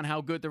 depending on how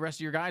good the rest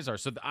of your guys are.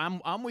 So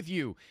I'm with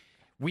you.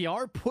 We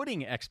are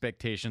putting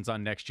expectations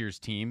on next year's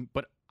team,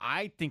 but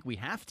I think we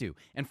have to.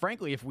 And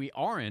frankly, if we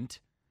aren't,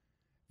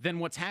 then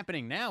what's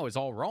happening now is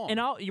all wrong.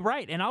 You're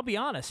right. And I'll be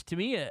honest. To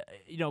me,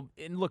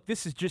 and look,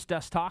 this is just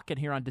us talking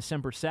here on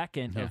December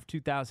 2nd of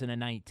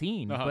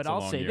 2019. But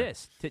I'll say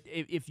this: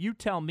 if you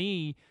tell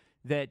me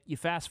that you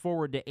fast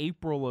forward to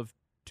April of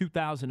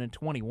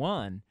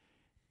 2021,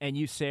 and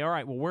you say, all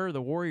right, well, where are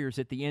the Warriors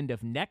at the end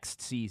of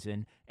next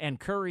season? And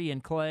Curry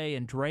and Clay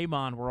and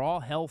Draymond were all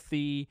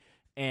healthy,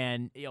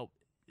 and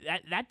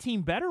that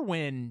team better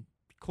win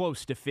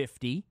close to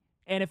 50.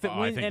 And if it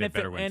wins,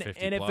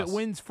 if it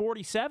wins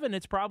 47,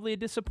 it's probably a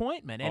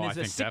disappointment. And as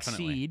a 6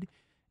 seed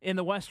in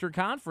the Western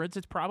Conference,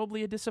 it's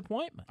probably a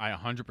disappointment. I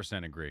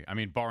 100% agree. I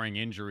mean, barring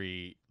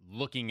injury,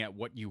 looking at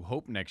what you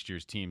hope next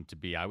year's team to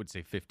be, I would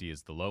say 50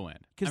 is the low end.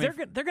 Because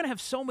they're going to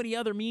have so many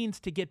other means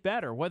to get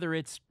better, whether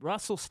it's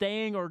Russell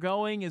staying or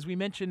going, as we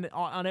mentioned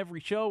on every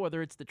show,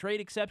 whether it's the trade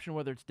exception,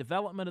 whether it's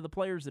development of the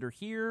players that are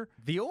here.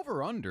 The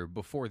over-under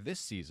before this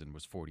season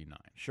was 49.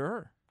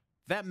 Sure.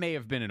 That may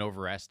have been an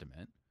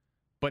overestimate,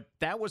 but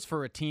that was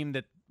for a team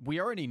that we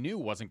already knew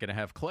wasn't going to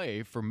have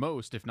Clay for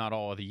most, if not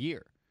all, of the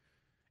year.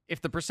 If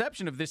the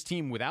perception of this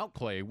team without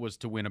Clay was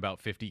to win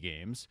about 50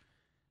 games,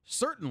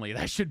 certainly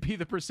that should be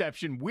the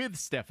perception with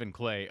Steph and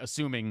Clay,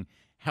 assuming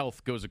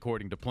health goes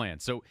according to plan.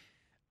 So,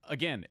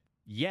 again,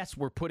 yes,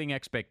 we're putting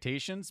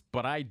expectations,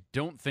 but I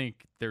don't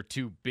think they're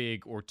too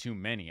big or too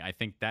many. I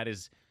think that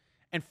is,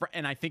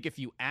 and I think if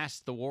you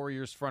asked the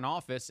Warriors front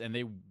office and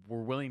they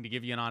were willing to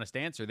give you an honest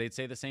answer, they'd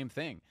say the same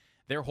thing.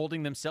 They're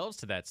holding themselves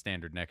to that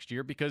standard next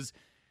year because,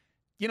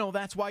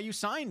 that's why you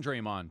signed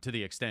Draymond to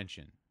the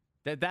extension.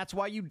 That's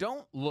why you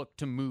don't look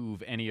to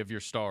move any of your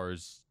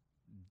stars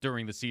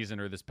during the season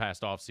or this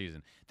past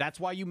offseason. That's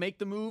why you make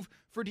the move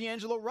for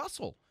D'Angelo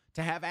Russell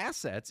to have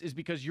assets, is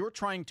because you're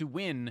trying to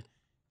win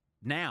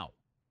now.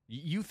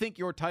 You think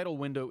your title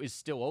window is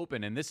still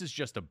open, and this is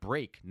just a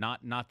break,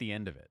 not the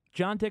end of it.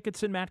 John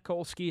Dickinson, Matt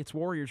Kolsky, it's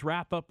Warriors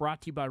Wrap-Up,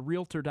 brought to you by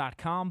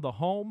Realtor.com, the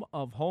home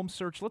of home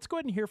search. Let's go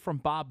ahead and hear from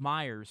Bob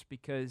Myers,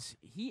 because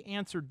he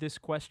answered this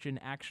question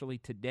actually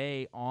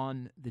today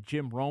on the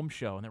Jim Rome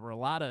Show, and there were a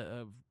lot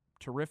of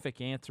terrific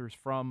answers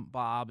from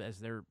Bob, as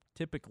there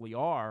typically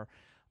are.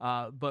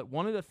 But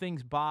one of the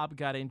things Bob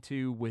got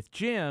into with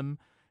Jim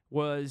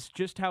was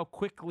just how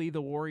quickly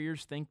the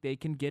Warriors think they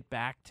can get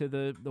back to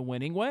the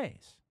winning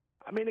ways.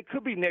 I mean, it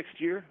could be next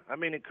year. I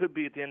mean, it could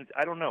be at the end.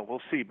 I don't know.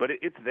 We'll see. But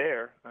it's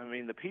there. I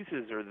mean, the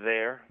pieces are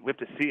there. We have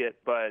to see it.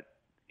 But,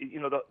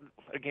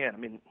 again, I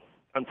mean,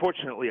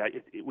 unfortunately,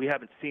 we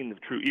haven't seen the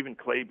true, even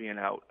Clay being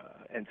out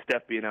and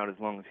Steph being out as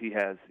long as he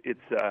has.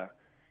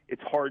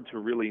 It's hard to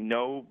really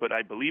know, but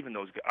I believe in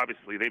those guys.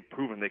 Obviously, they've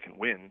proven they can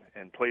win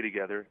and play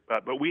together.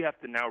 But we have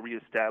to now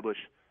reestablish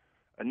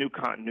a new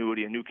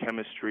continuity, a new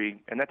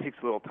chemistry, and that takes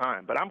a little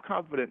time. But I'm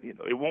confident,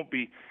 it won't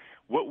be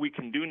what we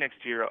can do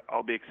next year.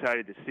 I'll be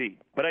excited to see.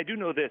 But I do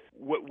know this,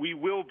 what we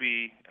will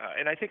be,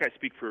 and I think I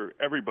speak for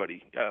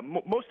everybody,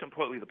 most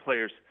importantly the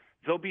players,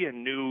 there'll be a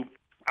new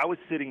 – I was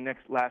sitting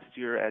last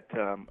year at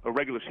a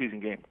regular season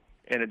game,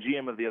 and a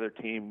GM of the other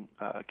team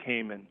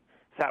came and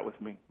sat with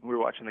me. We were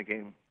watching the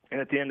game. And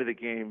at the end of the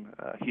game,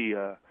 we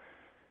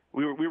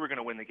were going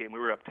to win the game. We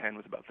were up 10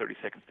 with about 30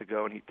 seconds to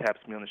go, and he taps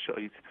me on the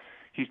shoulder.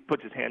 He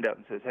puts his hand out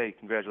and says, "Hey,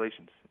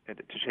 congratulations," and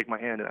to shake my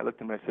hand. And I looked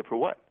at him and I said, "For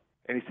what?"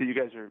 And he said,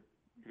 "You're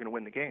going to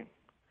win the game."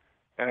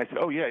 And I said,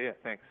 "Oh yeah,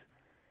 thanks."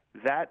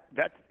 That's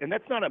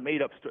not a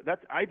made up story.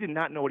 I did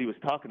not know what he was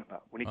talking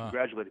about when he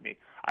congratulated me.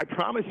 I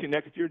promise you,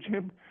 next year,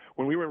 Jim,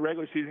 when we were in a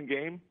regular season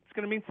game, it's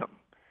going to mean something.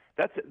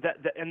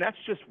 And that's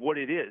just what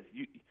it is.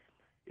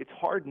 It's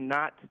hard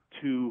not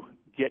to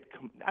get,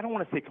 I don't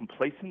want to say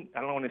complacent.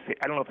 I don't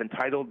know if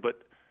entitled,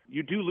 but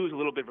you do lose a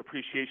little bit of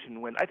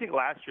appreciation when, I think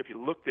last year, if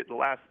you looked at the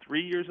last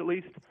 3 years at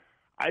least,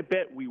 I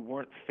bet we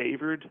weren't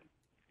favored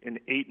in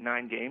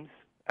 8-9 games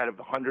out of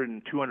 100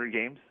 and 200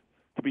 games,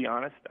 to be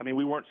honest. I mean,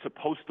 we weren't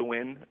supposed to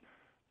win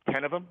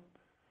 10 of them.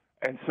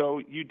 And so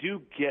you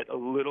do get a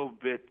little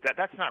bit,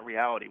 that's not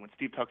reality when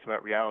Steve talks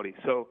about reality.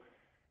 So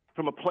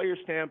from a player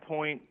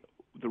standpoint,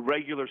 the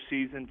regular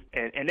season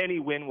and any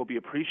win will be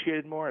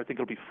appreciated more. I think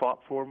it'll be fought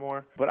for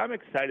more. But I'm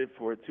excited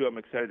for it, too. I'm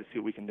excited to see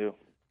what we can do.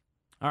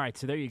 All right,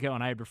 so there you go.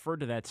 And I had referred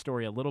to that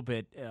story a little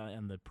bit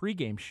in the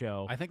pregame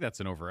show. I think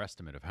that's an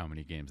overestimate of how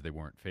many games they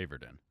weren't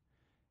favored in.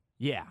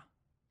 Yeah.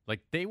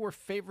 Like, they were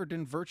favored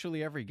in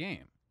virtually every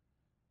game.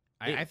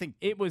 I think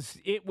it was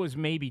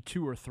maybe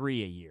 2 or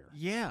 3 a year.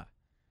 Yeah.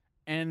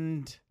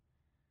 And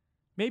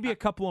maybe a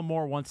couple of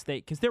more once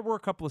because there were a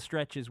couple of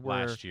stretches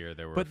where last year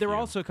there were, but there were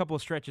also a couple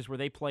of stretches where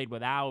they played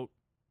without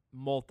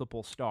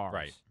multiple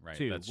stars, right,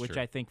 too, that's which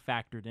true. I think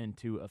factored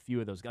into a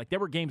few of those. Like there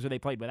were games where they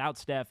played without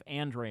Steph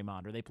and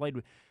Draymond, or they played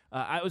with.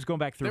 I was going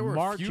back through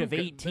March of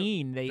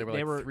 18. They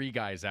were like 3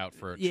 guys out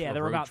for there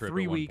were about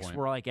 3 weeks point.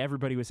 where like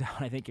everybody was out.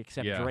 I think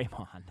except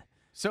Draymond.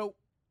 So,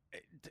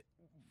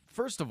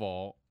 first of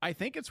all, I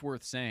think it's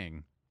worth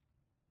saying,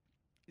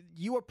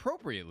 you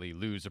appropriately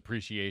lose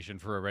appreciation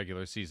for a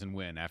regular season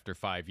win after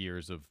 5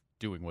 years of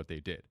doing what they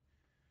did.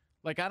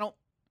 Like,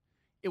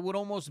 it would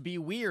almost be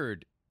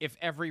weird if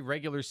every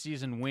regular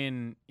season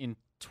win in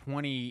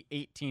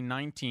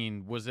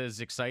 2018-19 was as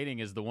exciting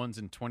as the ones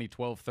in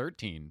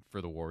 2012-13 for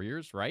the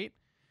Warriors, right?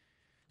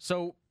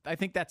 So I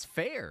think that's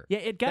fair. Yeah,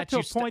 it got to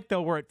a point,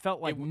 though, where it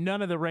felt like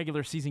none of the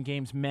regular season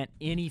games meant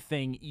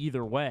anything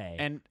either way.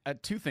 And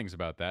 2 things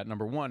about that.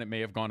 Number one, it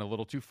may have gone a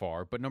little too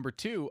far. But number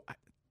 2,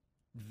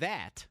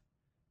 that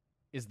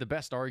is the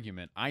best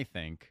argument, I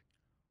think,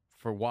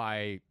 for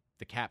why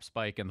the cap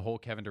spike and the whole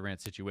Kevin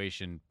Durant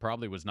situation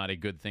probably was not a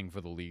good thing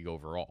for the league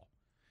overall.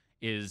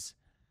 Is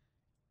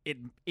it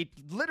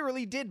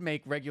literally did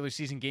make regular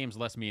season games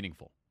less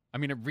meaningful. I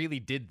mean, it really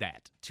did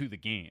that to the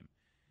game.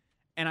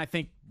 And I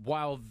think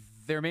while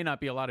there may not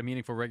be a lot of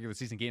meaningful regular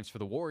season games for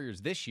the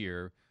Warriors this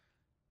year,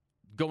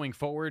 going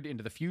forward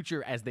into the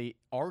future, as they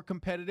are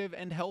competitive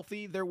and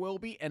healthy, there will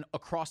be. And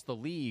across the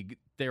league,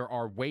 there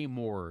are way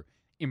more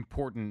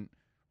important,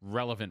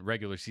 relevant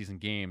regular season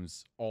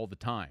games all the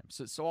time.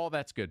 So all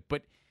that's good.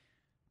 But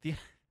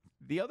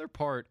the other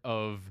part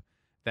of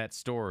that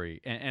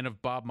story, and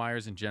of Bob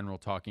Myers in general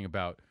talking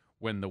about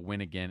when the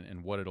win again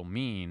and what it'll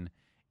mean,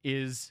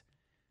 is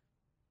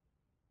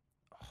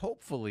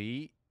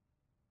hopefully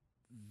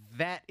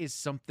that is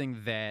something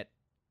that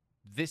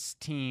this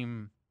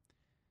team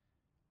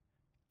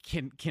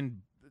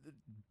can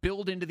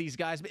build into these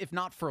guys, if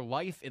not for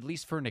life, at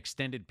least for an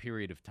extended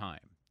period of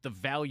time. The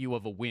value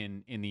of a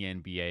win in the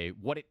NBA,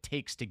 what it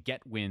takes to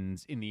get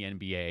wins in the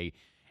NBA,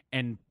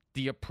 and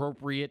the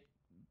appropriate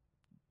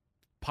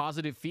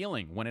positive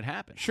feeling when it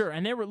happens. Sure,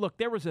 and there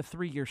was a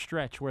 3-year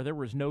stretch where there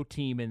was no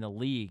team in the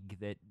league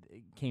that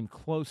came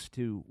close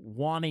to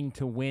wanting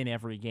to win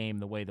every game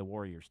the way the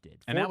Warriors did.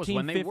 And that was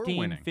when they 15, were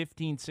winning.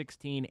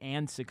 15-16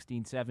 and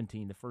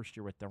 16-17 the first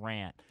year with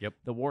Durant. Yep.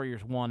 The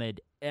Warriors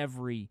wanted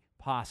every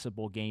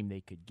possible game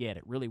they could get.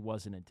 It really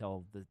wasn't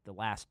until the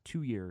last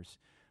 2 years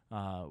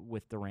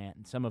with Durant,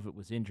 and some of it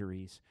was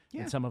injuries,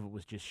 and some of it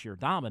was just sheer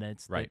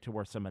dominance to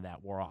where some of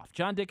that wore off.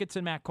 John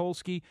Dickinson, Matt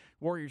Kolsky,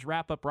 Warriors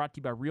Wrap-Up brought to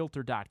you by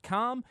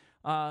Realtor.com.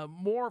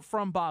 More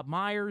from Bob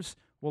Myers.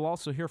 We'll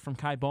also hear from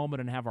Kai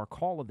Bowman and have our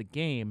call of the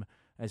game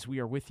as we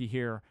are with you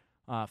here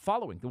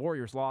following the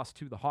Warriors' loss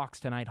to the Hawks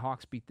tonight.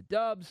 Hawks beat the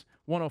Dubs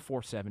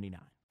 104-79.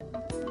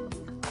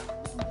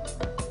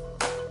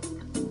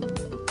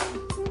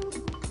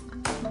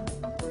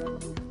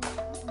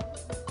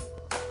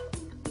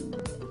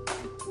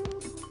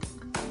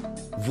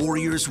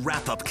 Warriors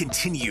Wrap-Up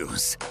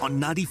continues on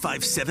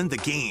 95.7 The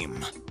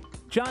Game.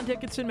 John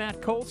Dickinson, Matt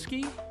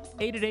Kolsky,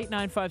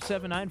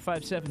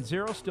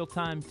 888-957-9570. Still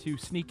time to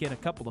sneak in a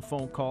couple of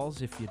phone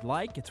calls if you'd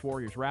like. It's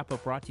Warriors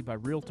Wrap-Up brought to you by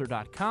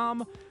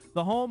Realtor.com,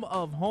 the home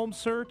of home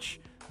search.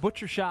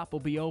 Butcher Shop will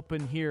be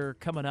open here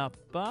coming up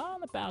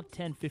in about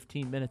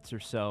 10-15 minutes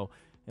or so,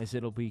 as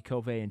it'll be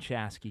Covey and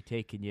Chasky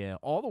taking you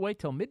all the way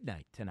till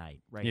midnight tonight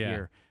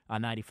here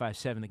on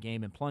 95.7 The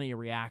Game, and plenty of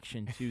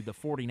reaction to the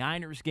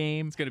 49ers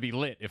game. It's going to be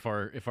lit if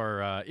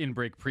our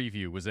in-break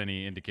preview was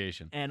any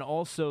indication. And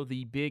also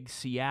the big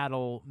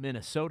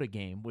Seattle-Minnesota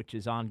game, which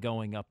is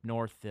ongoing up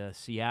north.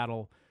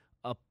 Seattle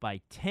up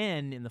by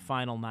 10 in the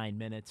final 9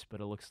 minutes,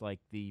 but it looks like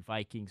the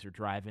Vikings are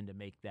driving to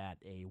make that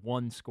a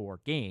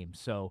one-score game.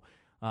 So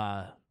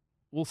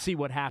we'll see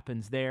what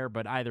happens there,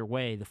 but either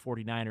way, the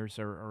 49ers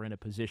are in a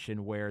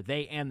position where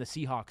they and the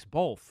Seahawks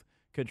both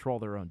control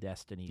their own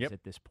destinies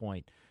at this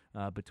point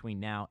between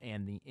now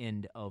and the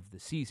end of the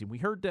season. We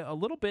heard a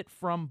little bit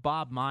from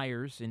Bob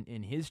Myers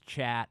in his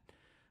chat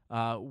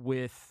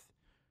with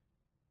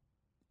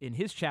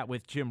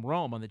Jim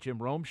Rome on the Jim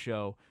Rome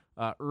Show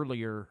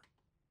earlier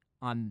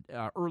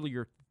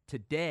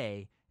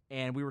today.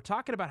 And we were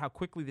talking about how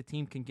quickly the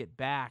team can get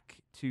back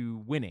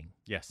to winning.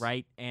 Yes.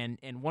 Right? And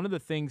one of the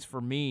things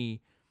for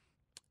me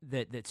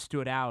that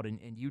stood out,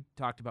 and you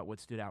talked about what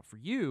stood out for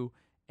you,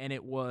 and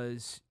it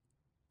was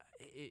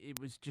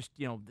just,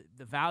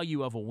 the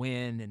value of a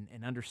win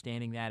and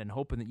understanding that and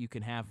hoping that you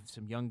can have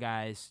some young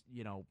guys,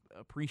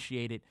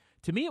 appreciate it.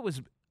 To me, it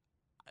was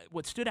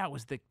what stood out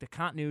was the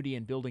continuity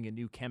and building a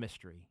new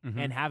chemistry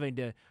and having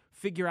to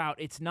figure out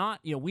it's not,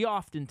 we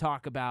often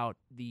talk about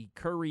the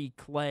Curry,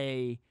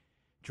 Clay,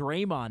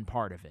 Draymond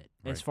part of it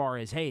as far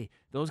as, hey,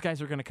 those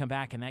guys are going to come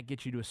back and that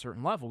gets you to a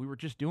certain level. We were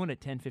just doing it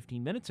 10,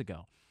 15 minutes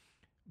ago.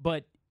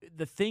 But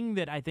the thing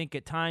that I think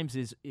at times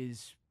is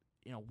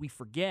we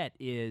forget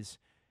is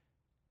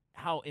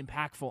how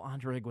impactful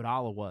Andre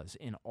Iguodala was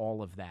in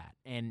all of that.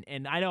 And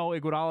I know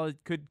Iguodala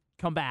could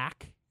come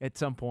back at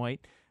some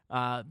point,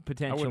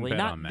 potentially.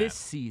 Not this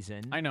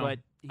season. I know. But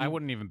I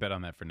wouldn't even bet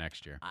on that for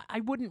next year. I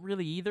wouldn't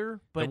really either,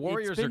 but the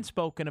Warriors it's been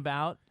spoken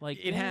about.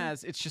 It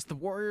has. It's just the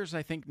Warriors,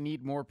 I think,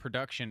 need more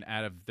production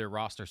out of their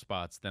roster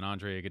spots than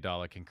Andre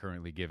Iguodala can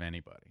currently give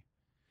anybody.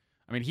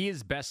 I mean, he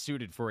is best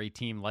suited for a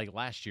team like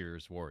last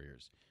year's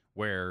Warriors,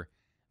 where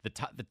the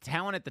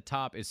talent at the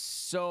top is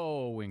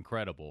so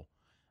incredible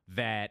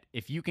that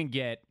if you can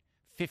get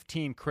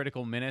 15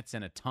 critical minutes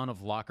and a ton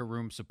of locker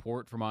room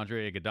support from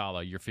Andre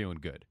Iguodala, you're feeling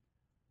good.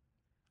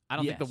 I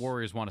don't think the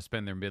Warriors want to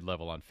spend their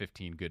mid-level on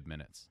 15 good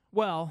minutes.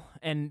 Well,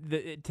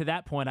 and to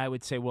that point, I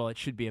would say, it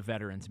should be a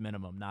veteran's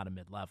minimum, not a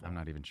mid-level. I'm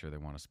not even sure they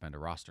want to spend a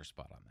roster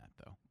spot on that,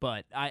 though.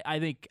 But I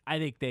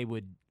think they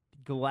would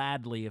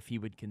gladly, if he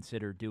would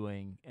consider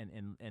doing,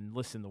 and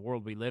listen, the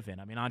world we live in.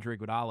 I mean, Andre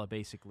Iguodala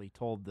basically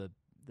told the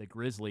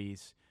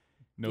Grizzlies,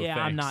 thanks.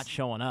 I'm not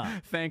showing up.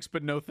 Thanks,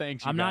 but no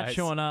thanks, I'm not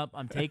showing up.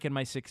 I'm taking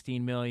my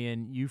 $16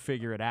 million. You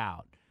figure it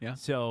out. Yeah.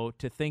 So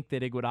to think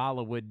that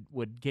Iguodala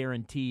would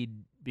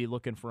guaranteed be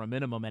looking for a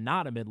minimum and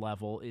not a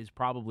mid-level is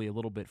probably a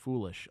little bit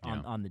foolish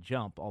on the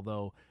jump.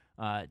 Although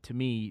to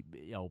me,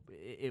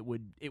 it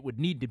would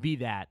need to be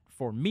that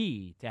for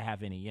me to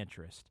have any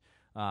interest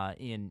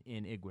in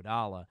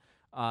Iguodala.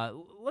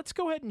 Let's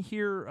go ahead and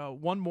hear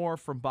one more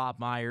from Bob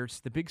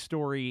Myers. The big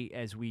story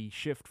as we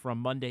shift from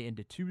Monday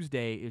into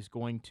Tuesday is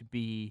going to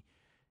be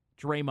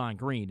Draymond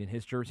Green and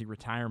his jersey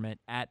retirement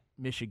at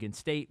Michigan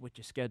State, which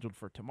is scheduled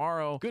for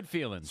tomorrow. Good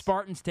feelings.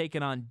 Spartans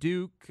taking on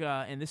Duke,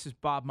 and this is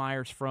Bob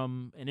Myers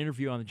from an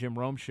interview on the Jim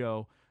Rome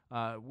Show.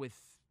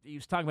 He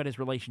was talking about his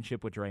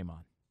relationship with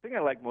Draymond. The thing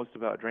I like most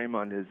about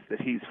Draymond is that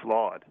he's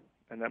flawed,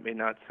 and that may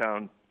not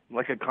sound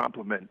like a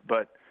compliment,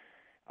 but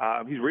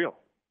he's real,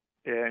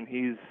 and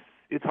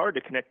it's hard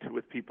to connect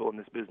with people in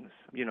this business.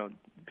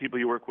 People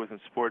you work with in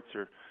sports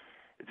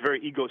it's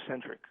very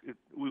egocentric.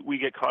 We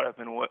get caught up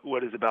in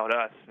what is about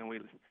us, and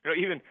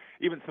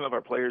even some of our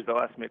players, they'll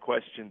ask me a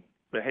question,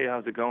 but hey,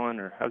 how's it going,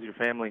 or how's your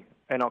family?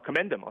 And I'll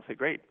commend them. I'll say,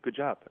 great, good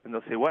job. And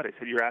they'll say, what? I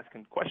said, you're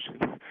asking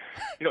questions.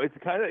 It's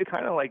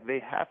kind of like they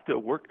have to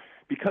work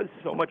because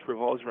so much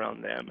revolves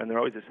around them, and they're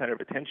always the center of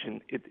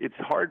attention. It's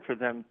hard for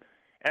them,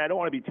 and I don't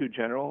want to be too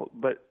general,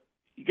 but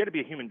you got to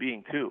be a human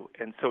being too.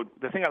 And so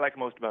the thing I like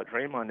most about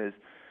Draymond is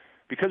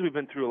because we've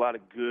been through a lot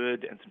of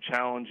good and some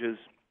challenges.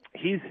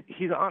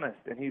 He's honest,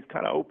 and he's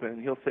kind of open,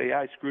 and he'll say,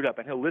 yeah, I screwed up,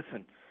 and he'll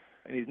listen,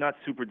 and he's not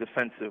super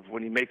defensive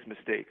when he makes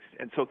mistakes.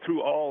 And so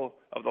through all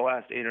of the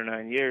last 8 or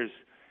 9 years,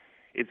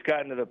 it's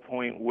gotten to the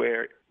point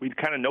where we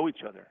kind of know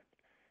each other.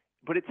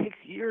 But it takes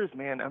years,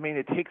 man. I mean,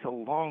 it takes a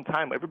long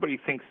time. Everybody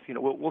thinks,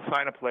 we'll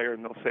sign a player,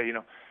 and they'll say,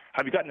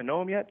 have you gotten to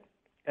know him yet?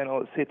 And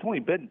I'll say, it's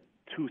only been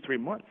 2-3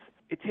 months.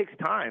 It takes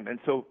time. And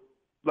so,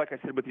 like I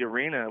said, with the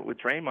arena, with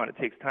Draymond, it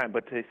takes time.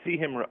 But to see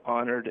him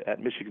honored at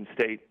Michigan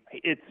State,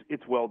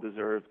 it's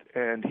well-deserved.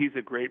 And he's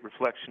a great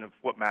reflection of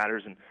what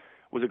matters and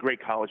was a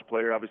great college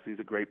player. Obviously, he's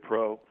a great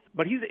pro.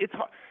 But it's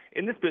hard.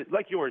 In this bit,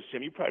 like yours,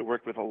 Jim, you probably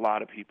worked with a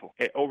lot of people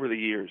over the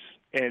years.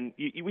 And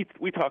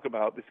we talk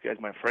about this guy's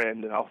my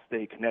friend, and I'll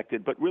stay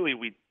connected. But really,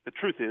 the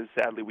truth is,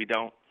 sadly, we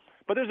don't.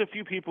 But there's a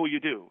few people you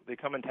do. They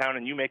come in town,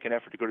 and you make an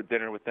effort to go to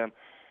dinner with them.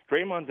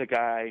 Draymond's a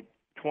guy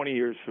 20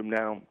 years from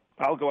now,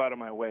 I'll go out of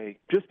my way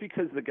just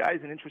because the guy's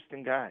an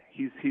interesting guy.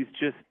 He's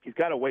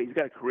got a way. He's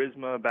got a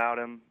charisma about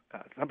him.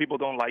 Some people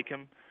don't like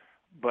him,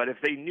 but if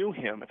they knew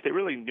him, if they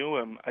really knew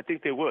him, I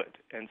think they would.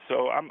 And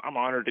so I'm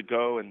honored to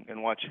go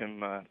and watch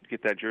him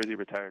get that jersey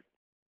retired.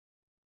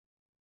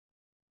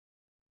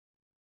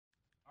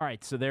 All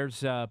right, so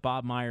there's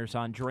Bob Myers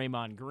on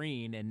Draymond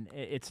Green, and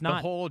it's not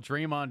the whole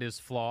Draymond is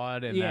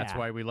flawed, and that's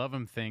why we love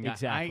him thing.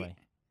 Exactly.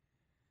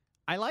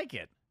 I like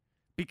it.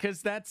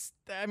 Because there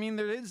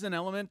is an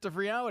element of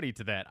reality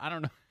to that. I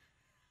don't know.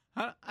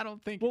 I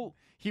don't think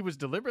he was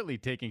deliberately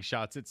taking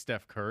shots at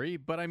Steph Curry,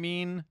 but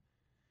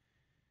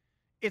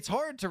it's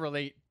hard to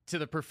relate to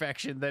the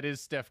perfection that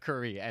is Steph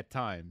Curry at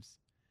times.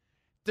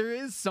 There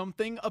is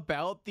something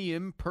about the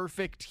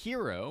imperfect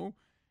hero,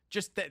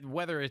 just that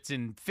whether it's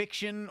in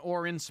fiction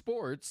or in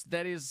sports,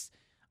 that is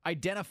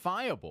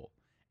identifiable.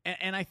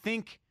 And I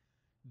think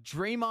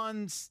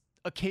Draymond's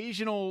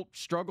occasional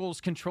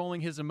struggles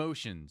controlling his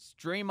emotions,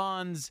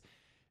 Draymond's,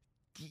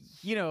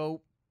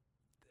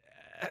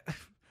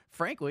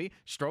 frankly,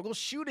 struggles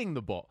shooting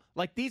the ball.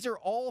 Like, these are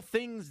all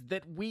things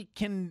that we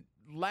can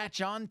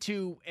latch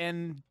onto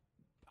and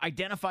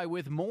identify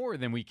with more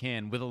than we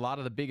can with a lot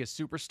of the biggest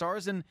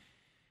superstars. And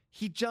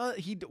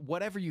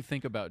whatever you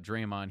think about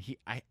Draymond,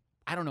 I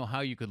don't know how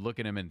you could look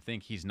at him and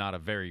think he's not a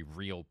very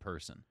real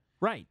person.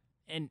 Right.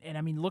 And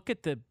I mean, look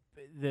at the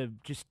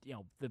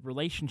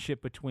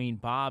relationship between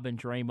Bob and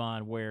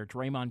Draymond, where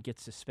Draymond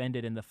gets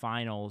suspended in the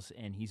finals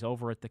and he's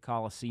over at the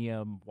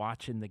Coliseum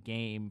watching the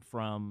game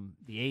from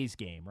the A's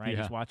game, right?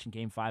 Yeah. He's watching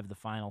Game 5 of the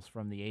finals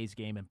from the A's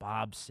game, and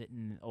Bob's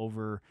sitting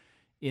over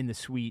in the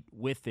suite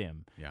with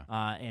him. Yeah.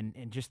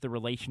 And just the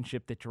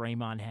relationship that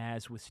Draymond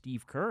has with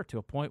Steve Kerr, to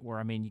a point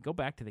where, you go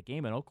back to the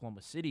game in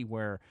Oklahoma City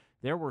where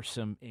there were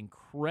some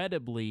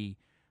incredibly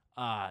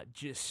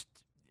just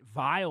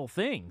vile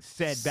things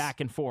said back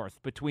and forth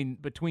between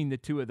the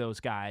two of those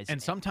guys.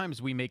 And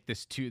sometimes we make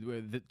this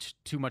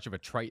too much of a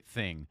trite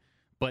thing,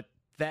 but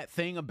that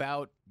thing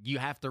about you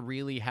have to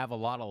really have a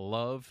lot of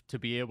love to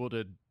be able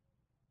to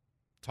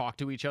talk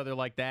to each other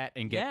like that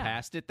and get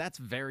past it, that's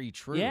very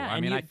true. Yeah,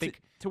 I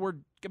think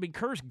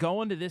Kerr's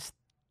going to this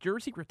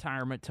jersey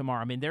retirement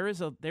tomorrow. There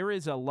is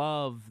a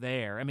love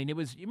there. It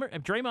was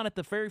Draymond at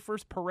the very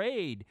first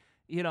parade,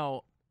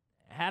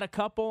 had a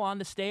couple on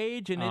the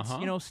stage, and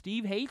it's,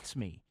 Steve hates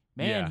me.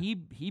 Man, he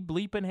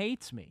bleeping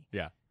hates me.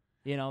 Yeah.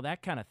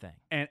 That kind of thing.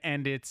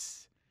 And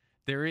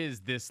there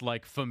is this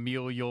like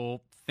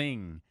familial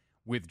thing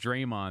with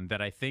Draymond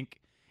that I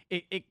think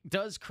it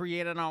does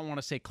create, and I don't want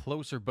to say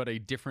closer, but a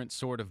different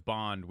sort of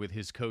bond with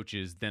his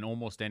coaches than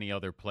almost any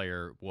other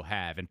player will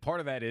have. And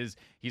part of that is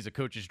he's a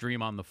coach's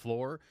dream on the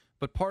floor,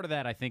 but part of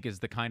that I think is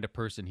the kind of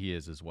person he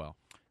is as well.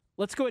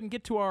 Let's go ahead and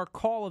get to our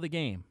call of the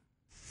game.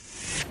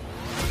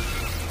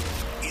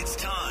 It's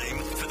time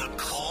for the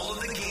call of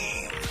the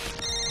game.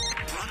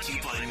 Brought to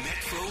you by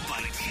Metro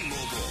by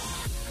T-Mobile.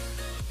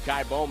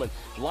 Ky Bowman.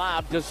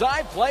 Lob,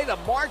 design play to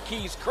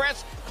Marquise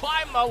Chris.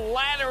 Climb the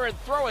ladder and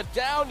throw it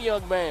down,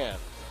 young man.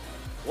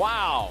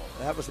 Wow.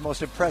 That was the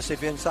most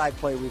impressive inside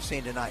play we've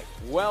seen tonight.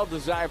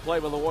 Well-designed play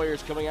by the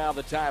Warriors coming out of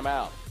the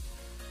timeout.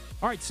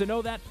 All right, so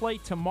know that play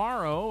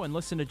tomorrow, and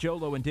listen to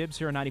Jolo and Dibs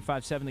here on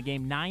 95.7 The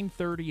Game.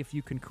 9:30, if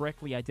you can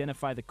correctly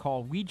identify the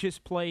call we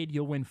just played,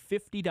 you'll win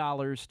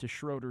 $50 to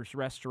Schroeder's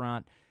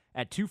Restaurant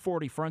at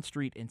 240 Front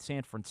Street in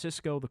San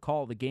Francisco. The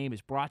call of the game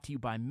is brought to you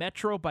by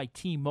Metro by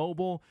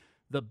T-Mobile,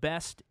 the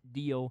best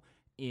deal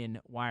in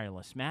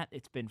wireless. Matt,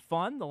 it's been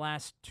fun the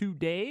last 2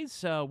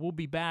 days. We'll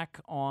be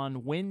back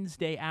on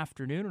Wednesday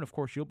afternoon, and of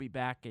course you'll be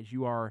back as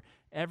you are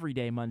every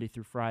day, Monday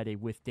through Friday,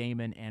 with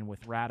Damon and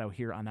with Ratto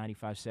here on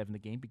 95.7 The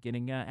Game,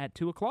 beginning at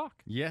 2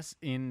 o'clock. Yes,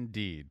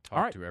 indeed.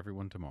 Talk to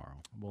everyone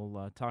tomorrow.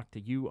 We'll talk to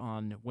you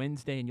on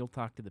Wednesday, and you'll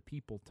talk to the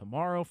people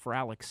tomorrow. For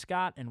Alex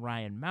Scott and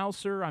Ryan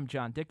Mouser, I'm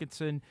John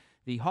Dickinson.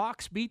 The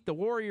Hawks beat the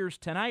Warriors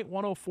tonight,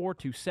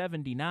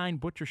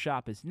 104-79. Butcher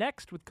Shop is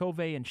next with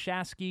Covey and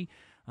Shasky.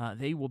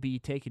 They will be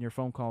taking your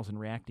phone calls and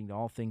reacting to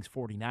all things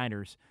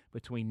 49ers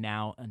between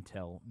now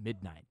until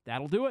midnight.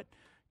 That'll do it.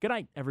 Good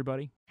night,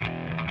 everybody.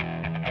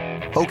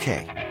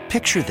 Okay,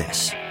 picture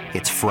this.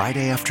 It's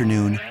Friday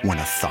afternoon when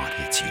a thought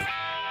hits you.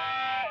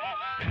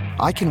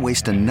 I can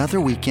waste another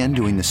weekend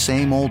doing the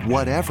same old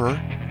whatever,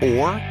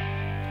 or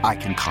I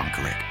can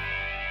conquer it.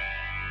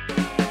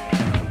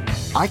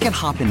 I can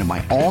hop into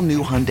my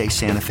all-new Hyundai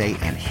Santa Fe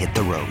and hit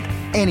the road.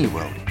 Any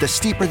road. The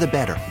steeper, the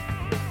better.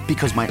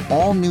 Because my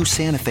all-new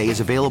Santa Fe is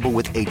available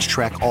with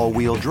H-Track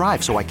all-wheel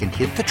drive, so I can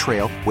hit the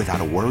trail without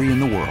a worry in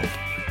the world.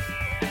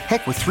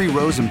 Heck, with 3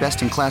 rows and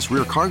best-in-class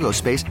rear cargo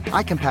space,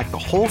 I can pack the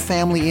whole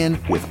family in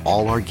with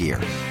all our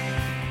gear.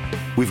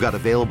 We've got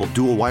available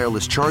dual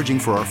wireless charging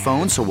for our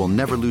phones, so we'll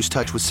never lose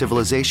touch with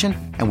civilization,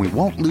 and we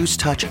won't lose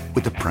touch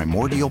with the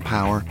primordial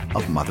power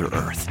of Mother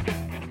Earth.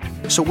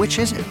 So which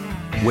is it?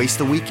 Waste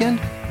the weekend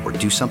or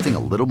do something a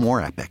little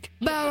more epic?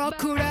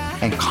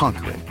 And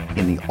conquer it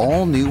in the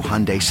all-new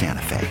Hyundai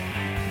Santa Fe.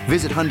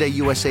 Visit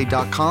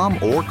HyundaiUSA.com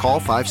or call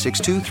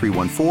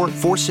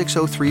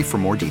 562-314-4603 for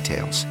more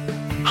details.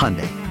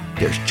 Hyundai,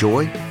 there's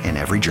joy in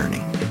every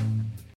journey.